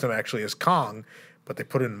ride system actually as Kong, but they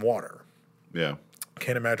put it in water. Yeah.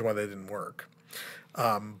 Can't imagine why that didn't work.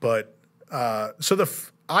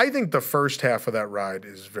 I think the first half of that ride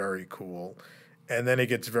is very cool, and then it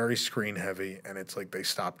gets very screen heavy, and it's like they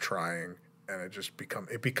stop trying, and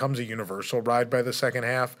it becomes a Universal ride by the second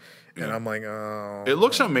half, and I'm like, oh. It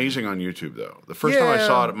looks amazing on YouTube though. The first time I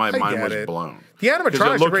saw it, my mind was blown. The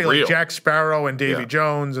animatronics are great, real. like Jack Sparrow and Davy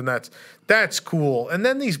Jones, and that's cool. And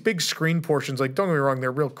then these big screen portions, like don't get me wrong, they're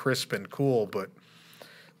real crisp and cool, but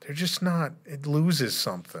they're just not. It loses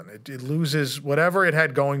something. It loses whatever it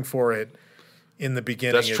had going for it. In the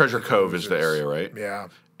beginning, that's Treasure Cove is the area, right? Yeah,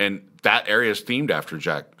 and that area is themed after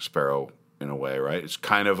Jack Sparrow in a way, right? It's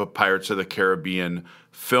kind of a Pirates of the Caribbean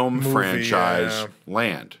movie franchise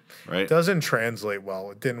land, right? Doesn't translate well.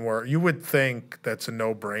 It didn't work. You would think that's a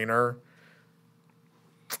no-brainer.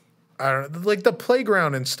 I don't know, like the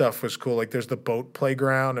playground and stuff was cool. Like there's the boat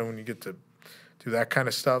playground, and when you get to do that kind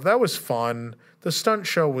of stuff, that was fun. The stunt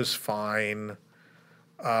show was fine.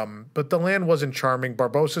 But the land wasn't charming.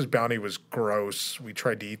 Barbossa's Bounty was gross. We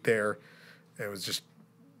tried to eat there. It was just,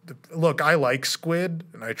 look, I like squid,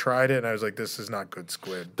 and I tried it, and I was like, this is not good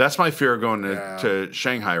squid. That's my fear going to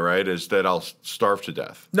Shanghai, right, is that I'll starve to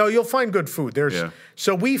death. No, you'll find good food.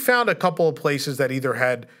 So we found a couple of places that either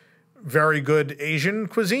had very good Asian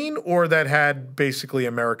cuisine or that had basically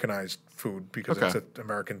Americanized food because it's an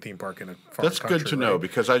American theme park in a foreign That's country, good to know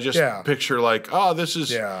because I just picture like, oh, this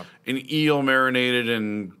is an eel marinated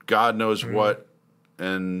in God knows what.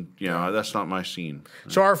 And, you know, that's not my scene.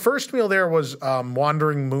 So our first meal there was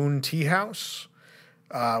Wandering Moon Tea House,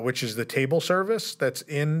 which is the table service that's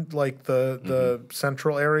in like the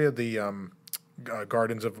central area, the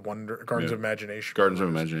Gardens of Imagination. Gardens of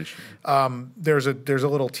Imagination. There's a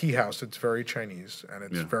little tea house. It's very Chinese and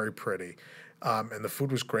it's very pretty. And the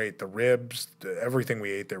food was great. The ribs, everything we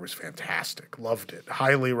ate there was fantastic. Loved it.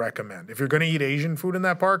 Highly recommend. If you're going to eat Asian food in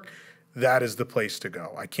that park, that is the place to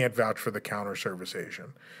go. I can't vouch for the counter service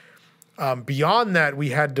Asian. Beyond that, we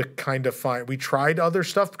had to kind of we tried other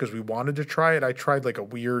stuff because we wanted to try it. I tried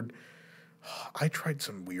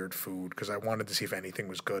some weird food because I wanted to see if anything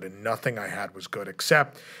was good, and nothing I had was good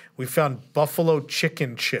except we found buffalo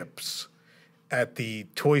chicken chips at the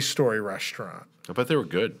Toy Story restaurant. I bet they were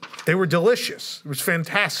good. They were delicious. It was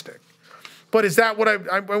fantastic. But is that what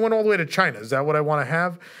I went all the way to China? Is that what I want to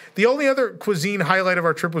have? The only other cuisine highlight of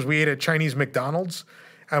our trip was we ate at Chinese McDonald's,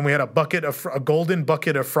 and we had a golden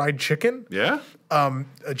bucket of fried chicken. Yeah.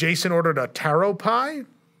 Jason ordered a taro pie,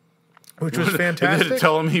 which was fantastic. Did it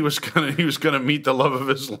tell him he was gonna meet the love of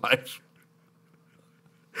his life?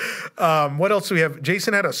 What else do we have?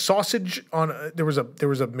 Jason had a sausage on. There was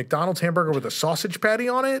a McDonald's hamburger with a sausage patty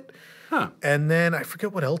on it. Huh. And then I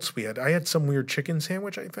forget what else we had. I had some weird chicken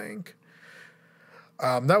sandwich, I think.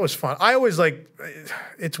 That was fun. I always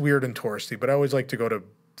it's weird and touristy, but I always like to go to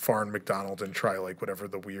foreign McDonald's and try like whatever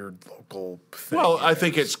the weird local thing Well, I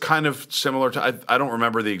think it's kind of similar to, I don't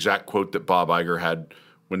remember the exact quote that Bob Iger had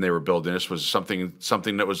when they were building this, was something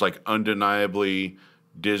that was like undeniably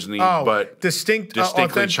Disney, but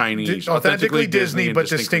distinctly Chinese. Authentically Disney, but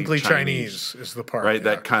distinctly Chinese is the part. Right?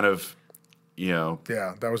 Yeah. That kind of,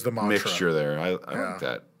 that was the mantra. Mixture there. I like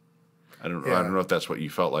that. I don't know if that's what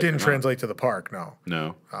you felt like. Didn't translate to the park, no.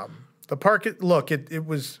 No. The park, it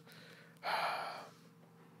was,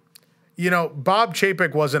 Bob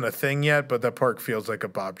Chapek wasn't a thing yet, but the park feels like a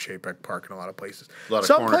Bob Chapek park in a lot of places. A lot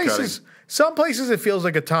of corner cutting. Some places it feels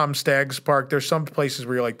like a Tom Staggs park. There's some places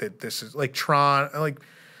where you're like, this is like Tron.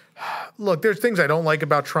 Look, there's things I don't like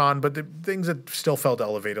about Tron, but the things that still felt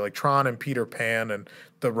elevated, like Tron and Peter Pan and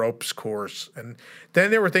the ropes course. And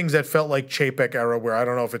then there were things that felt like Chapek era where I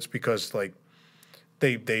don't know if it's because like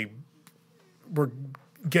they were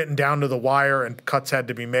getting down to the wire and cuts had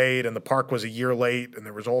to be made and the park was a year late and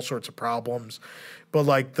there was all sorts of problems. But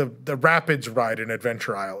like the Rapids ride in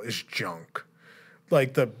Adventure Isle is junk.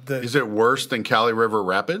 Like Is it worse than Cali River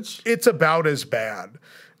Rapids? It's about as bad.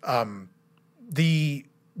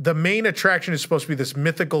 The main attraction is supposed to be this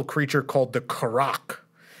mythical creature called the Karak,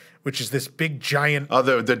 which is this big giant. Oh,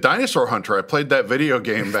 the dinosaur hunter. I played that video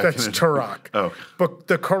game back. That's Turok. Oh, but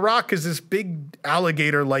the Karak is this big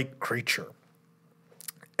alligator-like creature,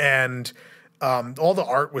 and all the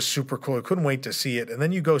art was super cool. I couldn't wait to see it. And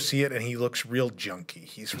then you go see it, and he looks real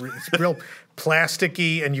junky. It's real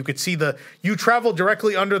plasticky, and you could see you travel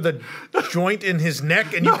directly under the joint in his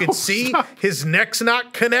neck, and you could see his neck's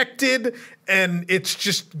not connected, and it's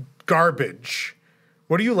just garbage.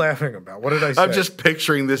 What are you laughing about? What did I say? I'm just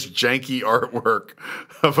picturing this janky artwork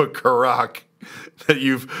of a Karak that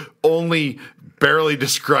you've only barely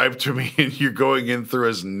described to me, and you're going in through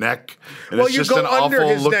his neck. And well, it's you just go an under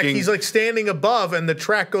his looking... neck. He's like standing above, and the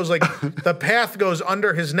track goes like the path goes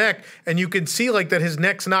under his neck, and you can see like that his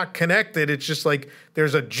neck's not connected. It's just like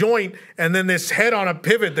there's a joint, and then this head on a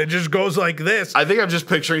pivot that just goes like this. I think I'm just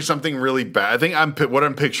picturing something really bad. I think what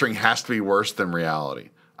I'm picturing has to be worse than reality.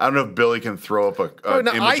 I don't know if Billy can throw up an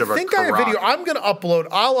image of a Karak. I think I have video.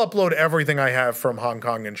 I'll upload everything I have from Hong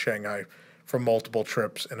Kong and Shanghai from multiple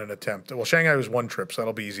trips in an attempt. Well, Shanghai was one trip, so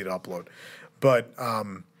that'll be easy to upload. But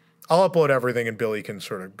I'll upload everything, and Billy can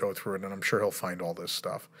sort of go through it, and I'm sure he'll find all this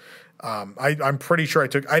stuff. I'm pretty sure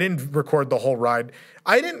I didn't record the whole ride.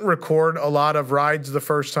 I didn't record a lot of rides the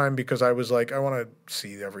first time because I was like, I want to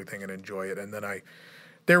see everything and enjoy it. And then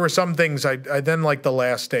there were some things I then, like the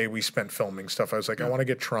last day we spent filming stuff, I was like, I want to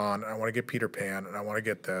get Tron, I want to get Peter Pan, and I want to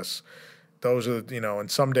get this. Those are, and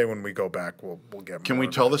someday when we go back, we'll get more. Can we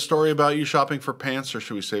tell the story about you shopping for pants, or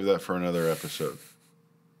should we save that for another episode?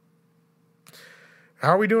 How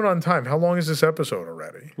are we doing on time? How long is this episode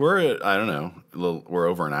already? We're at, I don't know, we're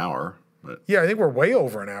over an hour. But. Yeah, I think we're way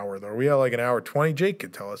over an hour, though. We had like an hour 20. Jake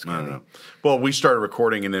could tell us. I don't know. Well, we started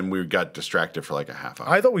recording, and then we got distracted for like a half hour.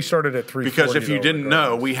 I thought we started at 3:40. Because if you didn't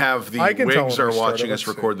know, we have the Wigs are watching us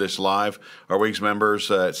record this live. Our Wigs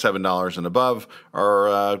members at $7 and above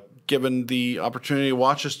are given the opportunity to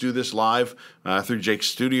watch us do this live through Jake's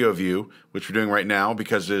studio view, which we're doing right now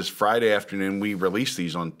because it is Friday afternoon. We release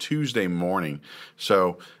these on Tuesday morning.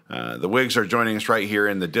 So the Wigs are joining us right here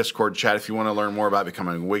in the Discord chat. If you want to learn more about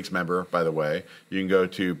becoming a Wigs member, by the way, you can go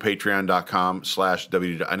to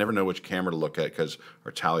patreon.com/WDW. I never know which camera to look at because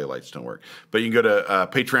our tally lights don't work. But you can go to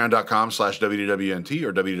patreon.com/WDWNT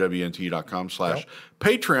or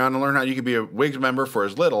WDWNT.com/Patreon and learn how you can be a Wigs member for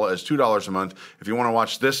as little as $2 a month. If you want to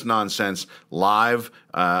watch this nonsense live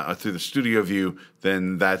through the studio view,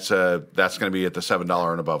 then that's going to be at the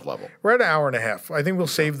 $7 and above level. We're at an hour and a half. I think we'll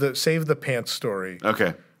save the pants story.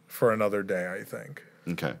 Okay. For another day, I think.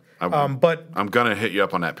 Okay. But I'm gonna hit you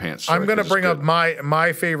up on that pants story. I'm gonna bring up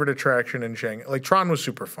my favorite attraction in Shanghai. Like Tron was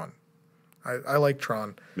super fun. I like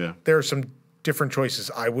Tron. Yeah. There are some different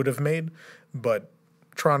choices I would have made, but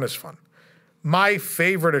Tron is fun. My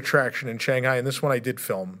favorite attraction in Shanghai, and this one I did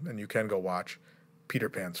film, and you can go watch, Peter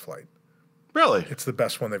Pan's Flight. Really? It's the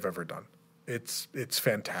best one they've ever done. It's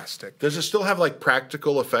fantastic. Does it still have like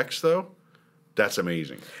practical effects though? That's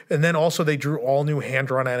amazing. And then also they drew all new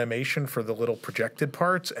hand-drawn animation for the little projected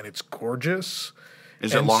parts, and it's gorgeous.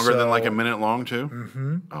 Is it longer than like a minute long too?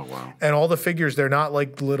 Mm-hmm. Oh wow! And all the figures, they're not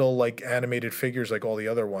like little like animated figures like all the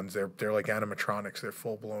other ones. They're like animatronics. They're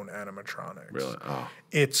full-blown animatronics. Really? Oh.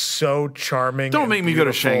 It's so charming. Don't make me go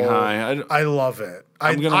to Shanghai. I love it.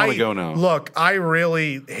 I'm gonna want to go now. Look, I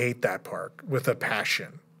really hate that park with a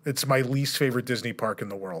passion. It's my least favorite Disney park in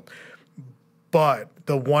the world. But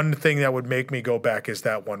the one thing that would make me go back is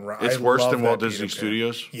that one ride. It's worse than Walt Disney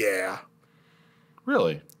Studios? Yeah.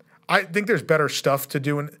 Really? I think there's better stuff to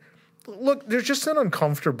do. And look, there's just an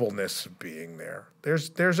uncomfortableness of being there.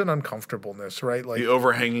 There's an uncomfortableness, right? Like the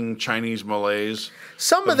overhanging Chinese malaise.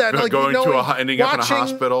 Some of that, like ending up in a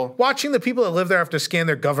hospital. Watching the people that live there have to scan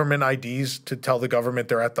their government IDs to tell the government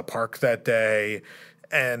they're at the park that day.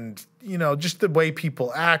 And, just the way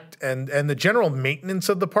people act and the general maintenance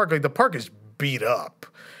of the park. Like the park is beat up,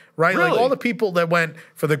 right? Really? Like all the people that went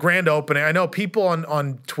for the grand opening. I know people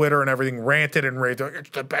on Twitter and everything ranted and raved. Like,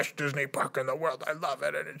 it's the best Disney park in the world. I love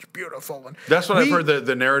it, and it's beautiful. And that's what I've heard.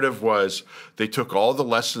 The narrative was they took all the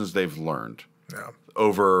lessons they've learned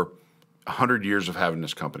over 100 years of having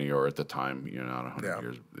this company, or at the time, not 100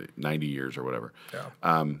 years, 90 years or whatever,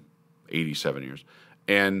 87 years,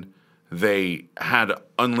 and they had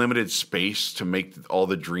unlimited space to make all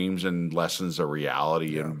the dreams and lessons a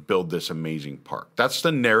reality and build this amazing park. That's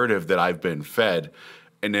the narrative that I've been fed.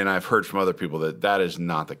 And then I've heard from other people that is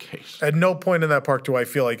not the case. At no point in that park do I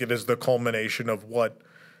feel like it is the culmination of what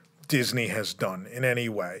Disney has done in any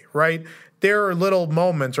way, right? There are little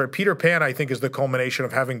moments, right? Peter Pan, I think, is the culmination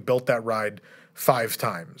of having built that ride 5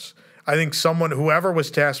 times. I think whoever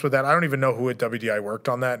was tasked with that, I don't even know who at WDI worked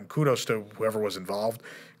on that, and kudos to whoever was involved,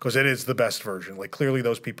 because it is the best version. Like, clearly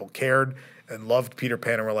those people cared and loved Peter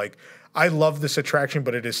Pan and were like, I love this attraction,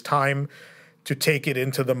 but it is time to take it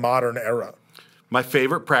into the modern era. My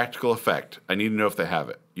favorite practical effect, I need to know if they have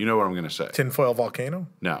it. You know what I'm going to say. Tinfoil volcano?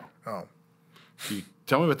 No. Oh.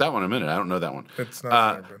 Tell me about that one in a minute. I don't know that one. It's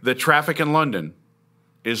not the traffic in London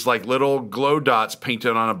is like little glow dots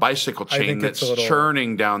painted on a bicycle chain that's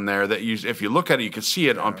churning down there. That if you look at it, you can see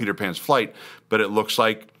it on Peter Pan's Flight, but it looks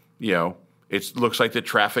like, it looks like the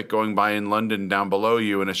traffic going by in London down below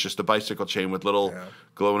you, and it's just a bicycle chain with little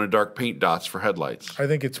glow-in-the-dark paint dots for headlights. I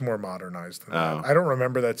think it's more modernized than that. I don't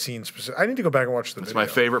remember that scene specifically. I need to go back and watch the video. It's my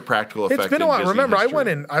favorite practical effect. It's been a while. Remember,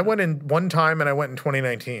 history. I went in one time, and I went in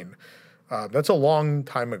 2019. That's a long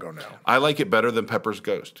time ago now. I like it better than Pepper's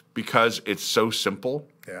Ghost because it's so simple.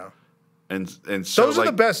 Yeah. And so those are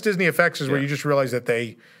the best Disney effects where you just realize that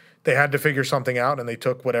they had to figure something out and they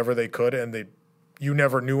took whatever they could and you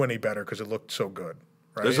never knew any better because it looked so good.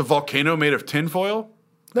 Right? There's a volcano made of tinfoil?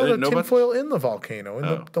 No, the tinfoil in the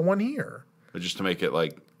volcano, the one here. Just to make it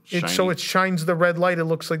like shiny? So it shines the red light. It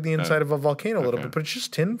looks like the inside of a volcano a little bit, but it's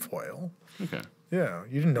just tinfoil. Okay. Yeah,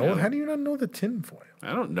 you didn't know. How do you not know the tinfoil?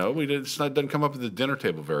 I don't know. It doesn't come up at the dinner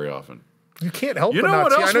table very often. You can't help. You know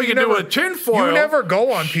what else we can do with tinfoil? You never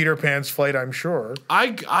go on Peter Pan's Flight, I'm sure.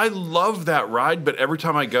 I love that ride, but every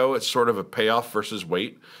time I go, it's sort of a payoff versus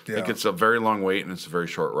wait. I think it's a very long wait and it's a very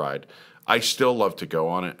short ride. I still love to go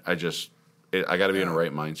on it. I got to be in the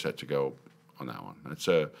right mindset to go on that one.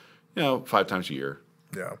 It's 5 times a year.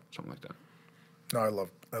 Yeah, something like that. No,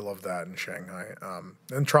 I love that in Shanghai.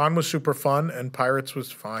 And Tron was super fun, and Pirates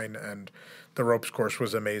was fine, and the ropes course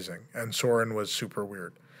was amazing, and Soarin' was super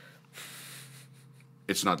weird.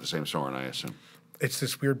 It's not the same Soarin', I assume. It's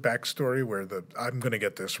this weird backstory where I'm going to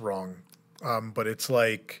get this wrong, but it's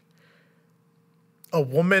like a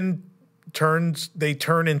woman they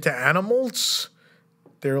turn into animals.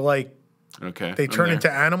 They're like, okay, they turn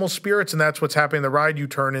into animal spirits, and that's what's happening in the ride. You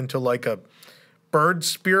turn into like a bird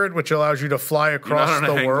spirit, which allows you to fly across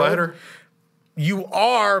the world. Glider? You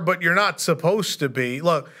are, but you're not supposed to be.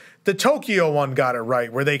 Look, the Tokyo one got it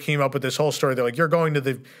right, where they came up with this whole story. They're like, you're going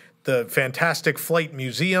to the Fantastic Flight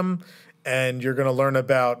Museum, and you're going to learn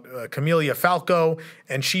about Camelia Falco,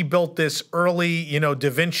 and she built this early, Da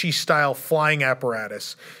Vinci-style flying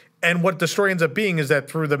apparatus. And what the story ends up being is that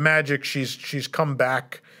through the magic, she's come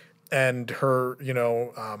back, and her,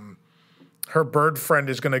 her bird friend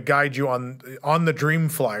is going to guide you on the Dream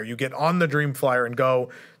Flyer. You get on the Dream Flyer and go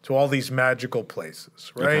to all these magical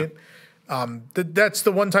places, right? Okay. That's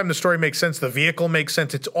the one time the story makes sense. The vehicle makes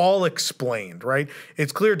sense. It's all explained, right?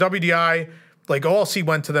 It's clear WDI, like OLC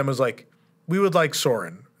went to them, was like, we would like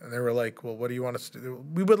Soarin'. And they were like, well, what do you want us to do?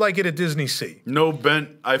 We would like it at Disney Sea. No bent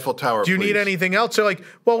Eiffel Tower, Do you need anything else? They're like,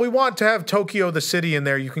 well, we want to have Tokyo, the city, in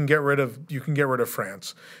there. You can get rid of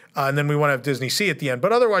France. And then we want to have Disney Sea at the end.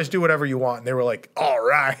 But otherwise, do whatever you want. And they were like, all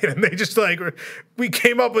right. And they just we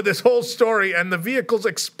came up with this whole story, and the vehicle's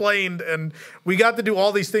explained, and we got to do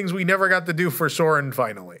all these things we never got to do for Soarin'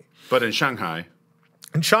 finally. But in Shanghai.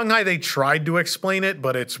 In Shanghai, they tried to explain it,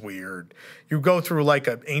 but it's weird. You go through like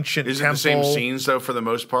an ancient temple. Is it the same scenes, though, for the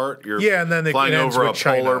most part? You're and then flying over a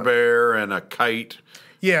polar bear and a kite.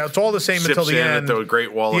 Yeah, it's all the same until the end. At the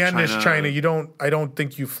Great Wall of China. The end is China. I don't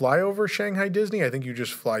think you fly over Shanghai Disney. I think you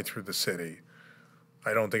just fly through the city.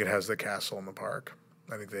 I don't think it has the castle in the park.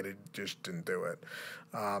 I think they just didn't do it.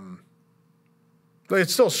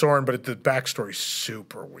 It's still Soarin', but the backstory's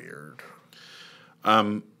super weird.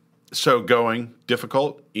 So going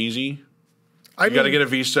difficult, easy. You got to get a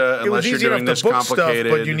visa unless you're doing this complicated.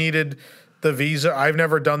 Stuff, but you needed the visa. I've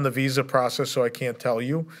never done the visa process, so I can't tell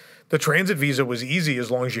you. The transit visa was easy as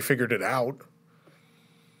long as you figured it out.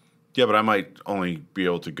 Yeah, but I might only be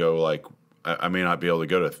able to go I may not be able to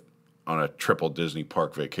go on a triple Disney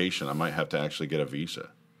park vacation. I might have to actually get a visa.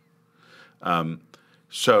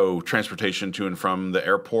 So transportation to and from the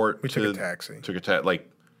airport. We took a taxi.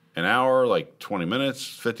 An hour, 20 minutes,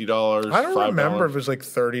 $50. I don't remember if it was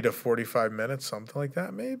 30 to 45 minutes, something like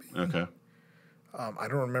that, maybe. Okay. I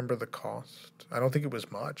don't remember the cost. I don't think it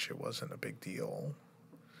was much. It wasn't a big deal.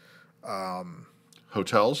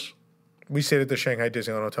 Hotels? We stayed at the Shanghai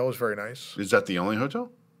Disneyland Hotel. It was very nice. Is that the only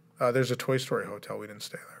hotel? There's a Toy Story hotel. We didn't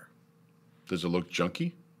stay there. Does it look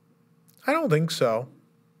junky? I don't think so.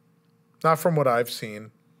 Not from what I've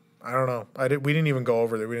seen. I don't know. We didn't even go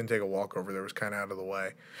over there. We didn't take a walk over there. It was kind of out of the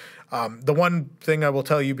way. The one thing I will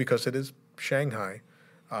tell you, because it is Shanghai,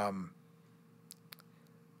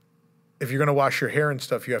 if you're going to wash your hair and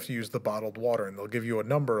stuff, you have to use the bottled water, and they'll give you a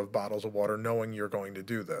number of bottles of water knowing you're going to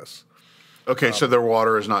do this. Okay, so their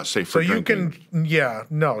water is not safe for drinking.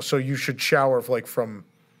 So you should shower from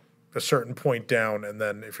a certain point down, and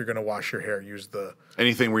then if you're going to wash your hair, use the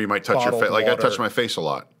anything where you might touch your face. I touch my face a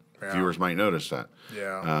lot. Yeah. Viewers might notice that.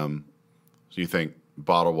 Yeah. So you think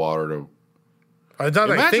bottled water to... I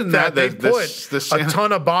think that they put a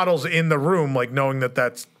ton of bottles in the room, knowing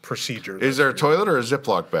that's procedure. Is there a toilet or a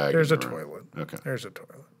Ziploc bag? There's a toilet. Okay. There's a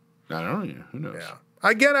toilet. I don't know. Who knows? Yeah.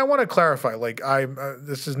 Again, I want to clarify.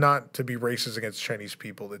 This is not to be racist against Chinese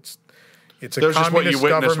people. It's a communist just what you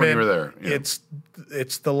witnessed government. When you were there. Yeah.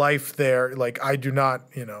 It's the life there. I do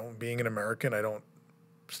not, being an American, I don't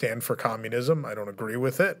stand for communism. I don't agree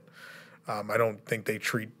with it. I don't think they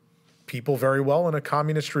treat people very well in a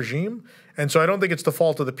communist regime. And so I don't think it's the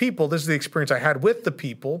fault of the people. This is the experience I had with the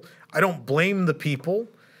people. I don't blame the people.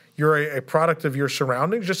 You're a product of your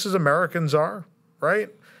surroundings, just as Americans are, right?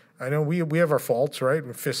 I know we have our faults, right?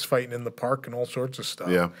 We're fist fighting in the park and all sorts of stuff.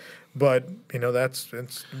 Yeah. But,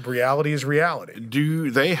 reality is reality. Do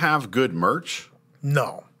they have good merch?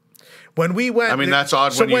 No. When we went... that's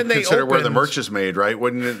odd when you consider where the merch is made, right?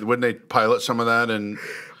 Wouldn't they pilot some of that? And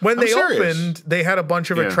when they opened, they had a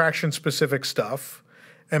bunch of attraction-specific stuff.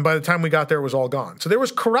 And by the time we got there, it was all gone. So there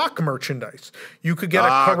was Karak merchandise. You could get a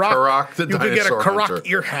Karak. You could get a Karak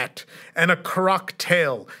ear hat and a Karak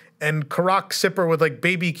tail and Karak sipper with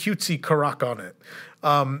baby cutesy Karak on it.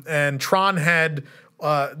 And Tron had...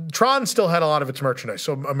 Tron still had a lot of its merchandise.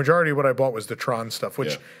 So a majority of what I bought was the Tron stuff,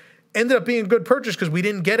 which... ended up being a good purchase because we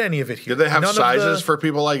didn't get any of it here. Did they have sizes for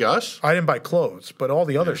people like us? I didn't buy clothes, but all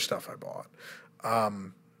the other stuff I bought.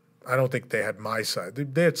 I don't think they had my size.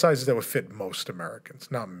 They had sizes that would fit most Americans,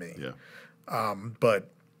 not me. Yeah.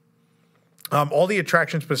 But all the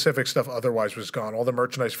attraction-specific stuff otherwise was gone. All the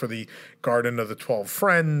merchandise for the Garden of the 12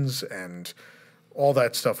 Friends and all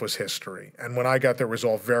that stuff was history. And when I got there, it was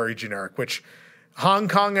all very generic, which... Hong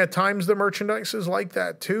Kong, at times, the merchandise is like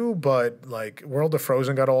that too, but World of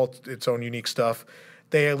Frozen got all its own unique stuff.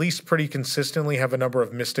 They at least pretty consistently have a number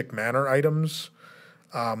of Mystic Manor items.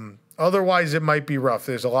 Otherwise, it might be rough.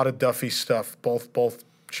 There's a lot of Duffy stuff, both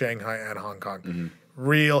Shanghai and Hong Kong.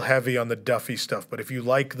 Real heavy on the Duffy stuff. But if you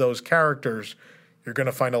like those characters, you're going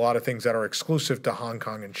to find a lot of things that are exclusive to Hong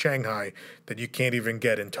Kong and Shanghai that you can't even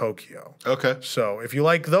get in Tokyo. Okay. So if you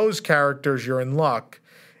like those characters, you're in luck.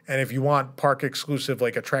 And if you want park exclusive,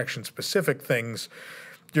 like attraction specific things,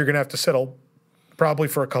 you're going to have to settle probably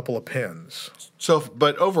for a couple of pins. So,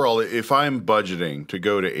 but overall, if I'm budgeting to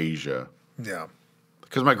go to Asia, Yeah.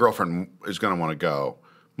 because my girlfriend is going to want to go,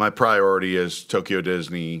 my priority is Tokyo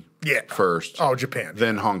Disney first. Oh, Japan.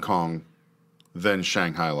 Then Hong Kong, then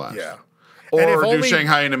Shanghai last. Yeah. Or do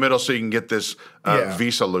Shanghai in the middle so you can get this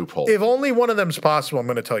visa loophole. If only one of them's possible, I'm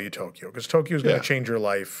going to tell you Tokyo, because Tokyo is going to change your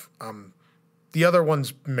life. The other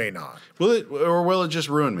ones may not. Will it, or will it just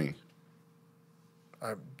ruin me?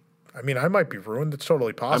 I mean, I might be ruined. It's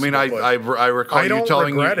totally possible. I mean, I recall you don't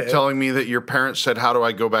telling me that your parents said, "How do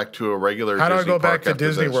I go back to a regular? How do Disney I go back park to after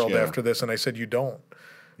Disney this?" World after this? And I said, you don't.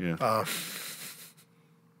 Yeah.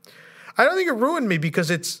 I don't think it ruined me, because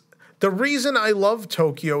it's the reason I love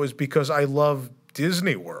Tokyo is because I love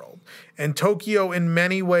Disney World. And Tokyo, in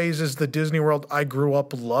many ways, is the Disney World I grew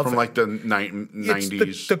up loving. From like the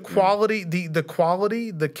 90s. The quality, the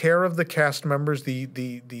quality, the care of the cast members,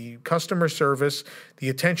 the customer service, the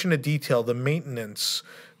attention to detail, the maintenance,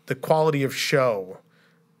 the quality of show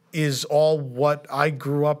is all what I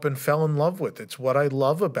grew up and fell in love with. It's what I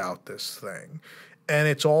love about this thing. And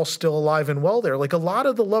it's all still alive and well there. Like, a lot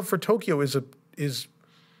of the love for Tokyo is a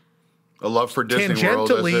love for Disney World.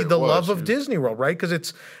 Tangentially, the love of Disney World, right? Because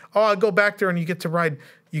it's, I go back there and you get to ride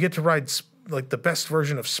like the best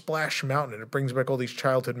version of Splash Mountain, and it brings back all these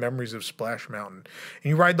childhood memories of Splash Mountain. And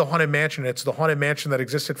you ride the Haunted Mansion, and it's the Haunted Mansion that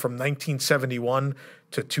existed from 1971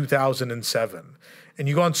 to 2007. And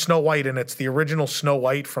you go on Snow White, and it's the original Snow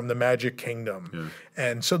White from the Magic Kingdom. Yeah.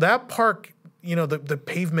 And so that park, the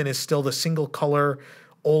pavement is still the single color,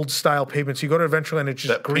 old style pavement. So you go to Adventureland, it's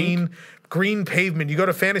just green pavement. You go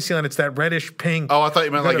to Fantasyland, it's that reddish pink. Oh, I thought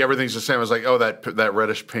you meant like everything's the same. I was like, oh, that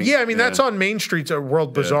reddish pink. Yeah, I mean that's on Main Street's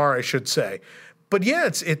World Bazaar, I should say. But yeah,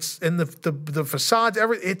 it's and the facades.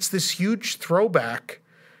 It's this huge throwback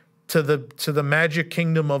to the Magic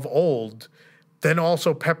Kingdom of old. Then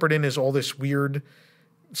also peppered in is all this weird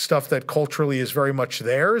stuff that culturally is very much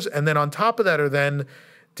theirs. And then on top of that, then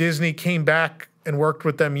Disney came back and worked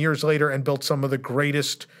with them years later and built some of the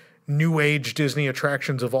greatest new age Disney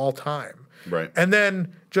attractions of all time. Right. And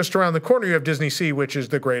then just around the corner, you have Disney Sea, which is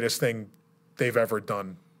the greatest thing they've ever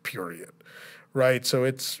done, period. Right. So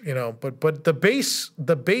it's, but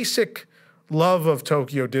the basic love of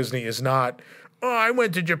Tokyo Disney is not, I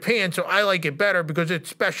went to Japan, so I like it better because it's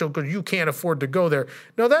special because you can't afford to go there.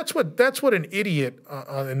 No, that's what an idiot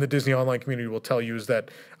in the Disney online community will tell you, is that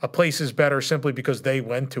a place is better simply because they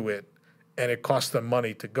went to it and it costs them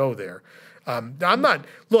money to go there.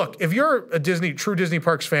 Look, if you're a true Disney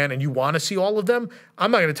Parks fan and you want to see all of them, I'm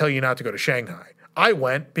not going to tell you not to go to Shanghai. I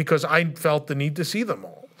went because I felt the need to see them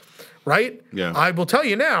all, right? Yeah. I will tell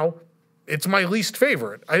you now, it's my least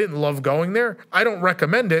favorite. I didn't love going there. I don't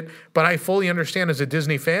recommend it, but I fully understand as a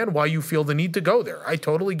Disney fan why you feel the need to go there. I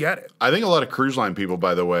totally get it. I think a lot of cruise line people,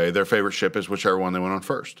 by the way, their favorite ship is whichever one they went on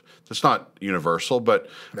first. That's not universal, but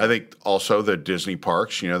I think also the Disney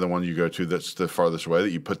parks, the one you go to that's the farthest away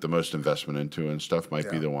that you put the most investment into and stuff might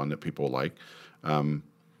be the one that people like.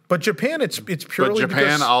 But Japan, it's purely But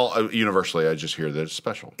Japan, universally, I just hear that it's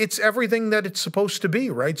special. It's everything that it's supposed to be,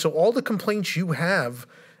 right? So all the complaints you have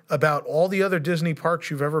about all the other Disney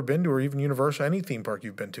parks you've ever been to, or even Universal, any theme park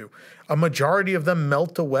you've been to, a majority of them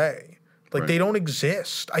melt away. Like, they don't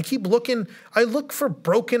exist. I keep looking. I look for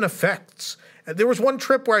broken effects. There was one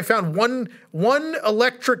trip where I found one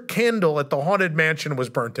electric candle at the Haunted Mansion was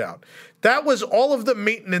burnt out. That was all of the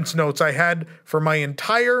maintenance notes I had for my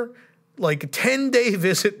entire 10-day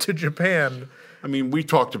visit to Japan. I mean, we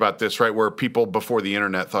talked about this, right, where people before the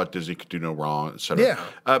internet thought Disney could do no wrong, et cetera.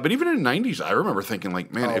 Yeah. But even in the 90s, I remember thinking,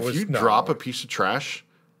 if you drop a piece of trash,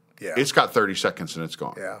 it's got 30 seconds and it's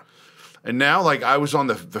gone. Yeah. And now, I was on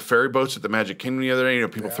the ferry boats at the Magic Kingdom the other day.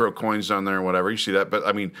 People throw coins down there and whatever. You see that. But,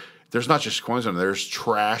 I mean, there's not just coins on there. There's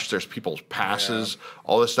trash. There's people's passes,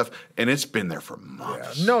 all this stuff. And it's been there for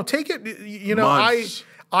months. Yeah. No, take it, months.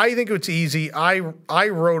 I think it's easy. I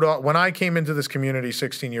wrote off, when I came into this community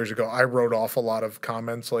 16 years ago, I wrote off a lot of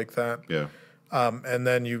comments like that. Yeah. And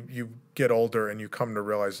then you get older and you come to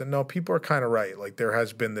realize that, no, people are kind of right. There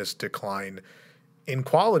has been this decline in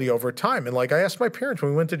quality over time. And I asked my parents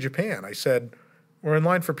when we went to Japan, I said, we're in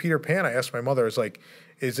line for Peter Pan. I asked my mother, I was like,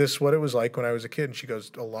 is this what it was like when I was a kid? And she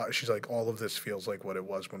goes, a lot. She's like, all of this feels like what it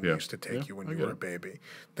was when we used to take you when you were a baby.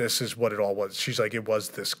 This is what it all was. She's like, it was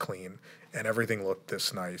this clean and everything looked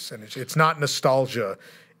this nice. And it's not nostalgia.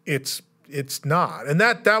 It's not. And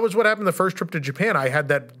that was what happened the first trip to Japan. I had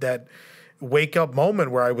that wake up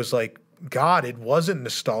moment where I was like, God, it wasn't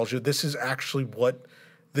nostalgia. This is actually what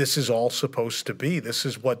this is all supposed to be. This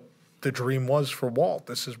is what the dream was for Walt.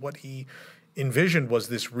 This is what he envisioned, was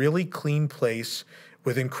this really clean place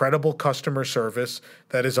with incredible customer service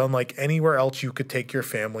that is unlike anywhere else you could take your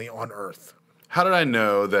family on Earth. How did I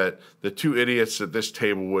know that the two idiots at this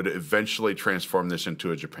table would eventually transform this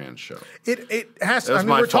into a Japan show? It has to. That's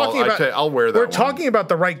my fault. I'll wear that. We're talking about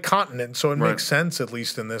the right continent, so it makes sense, at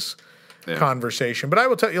least in this conversation. But I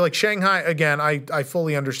will tell you, like Shanghai, again, I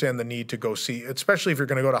fully understand the need to go see, especially if you're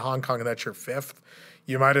going to go to Hong Kong and that's your 5th,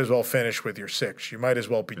 you might as well finish with your 6th. You might as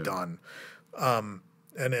well be done.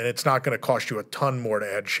 And it's not going to cost you a ton more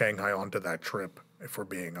to add Shanghai onto that trip, if we're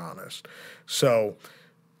being honest. So,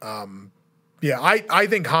 I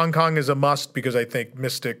think Hong Kong is a must because I think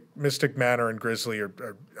Mystic Manor and Grizzly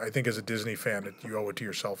are I think as a Disney fan, you owe it to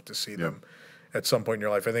yourself to see them at some point in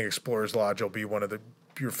your life. I think Explorers Lodge will be one of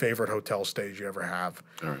your favorite hotel stays you ever have.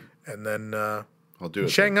 All right. And then I'll do it.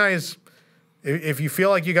 Shanghai is, if you feel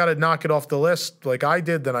like you got to knock it off the list like I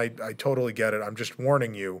did, then I totally get it. I'm just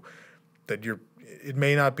warning you that it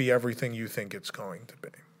may not be everything you think it's going to be.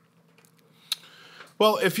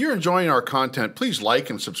 Well, if you're enjoying our content, please like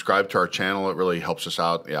and subscribe to our channel. It really helps us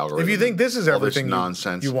out. The algorithm. If you think this is everything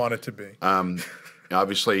nonsense you want it to be,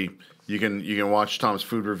 obviously you can watch Tom's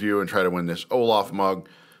food review and try to win this Olaf mug.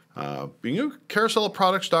 You can go to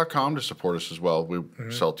carouselofproducts.com to support us as well. We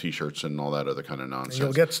sell T-shirts and all that other kind of nonsense. And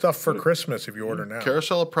you'll get stuff for Christmas if you order now.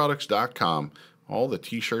 Carouselofproducts.com, all the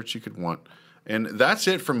T-shirts you could want. And that's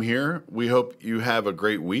it from here. We hope you have a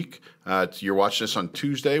great week. You're watching this on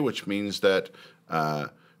Tuesday, which means that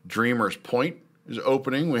Dreamers Point is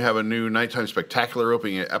opening. We have a new nighttime spectacular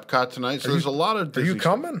opening at Epcot tonight. So there's a lot of Disney. Are you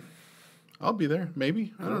coming? I'll be there.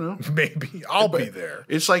 Maybe. I don't know. Maybe. I'll be there.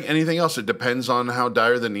 It's like anything else. It depends on how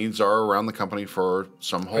dire the needs are around the company for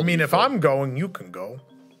some whole. I mean, if I'm going, you can go.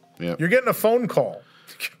 Yeah. You're getting a phone call.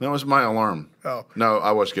 That was my alarm. Oh. No,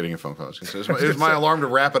 I was getting a phone call. It was my alarm to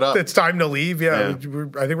wrap it up. It's time to leave. Yeah. I think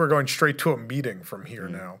we're going straight to a meeting from here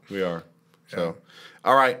now. We are. So,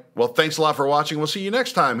 all right. Well, thanks a lot for watching. We'll see you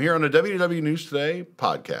next time here on the WDW News Today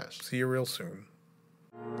podcast. See you real soon.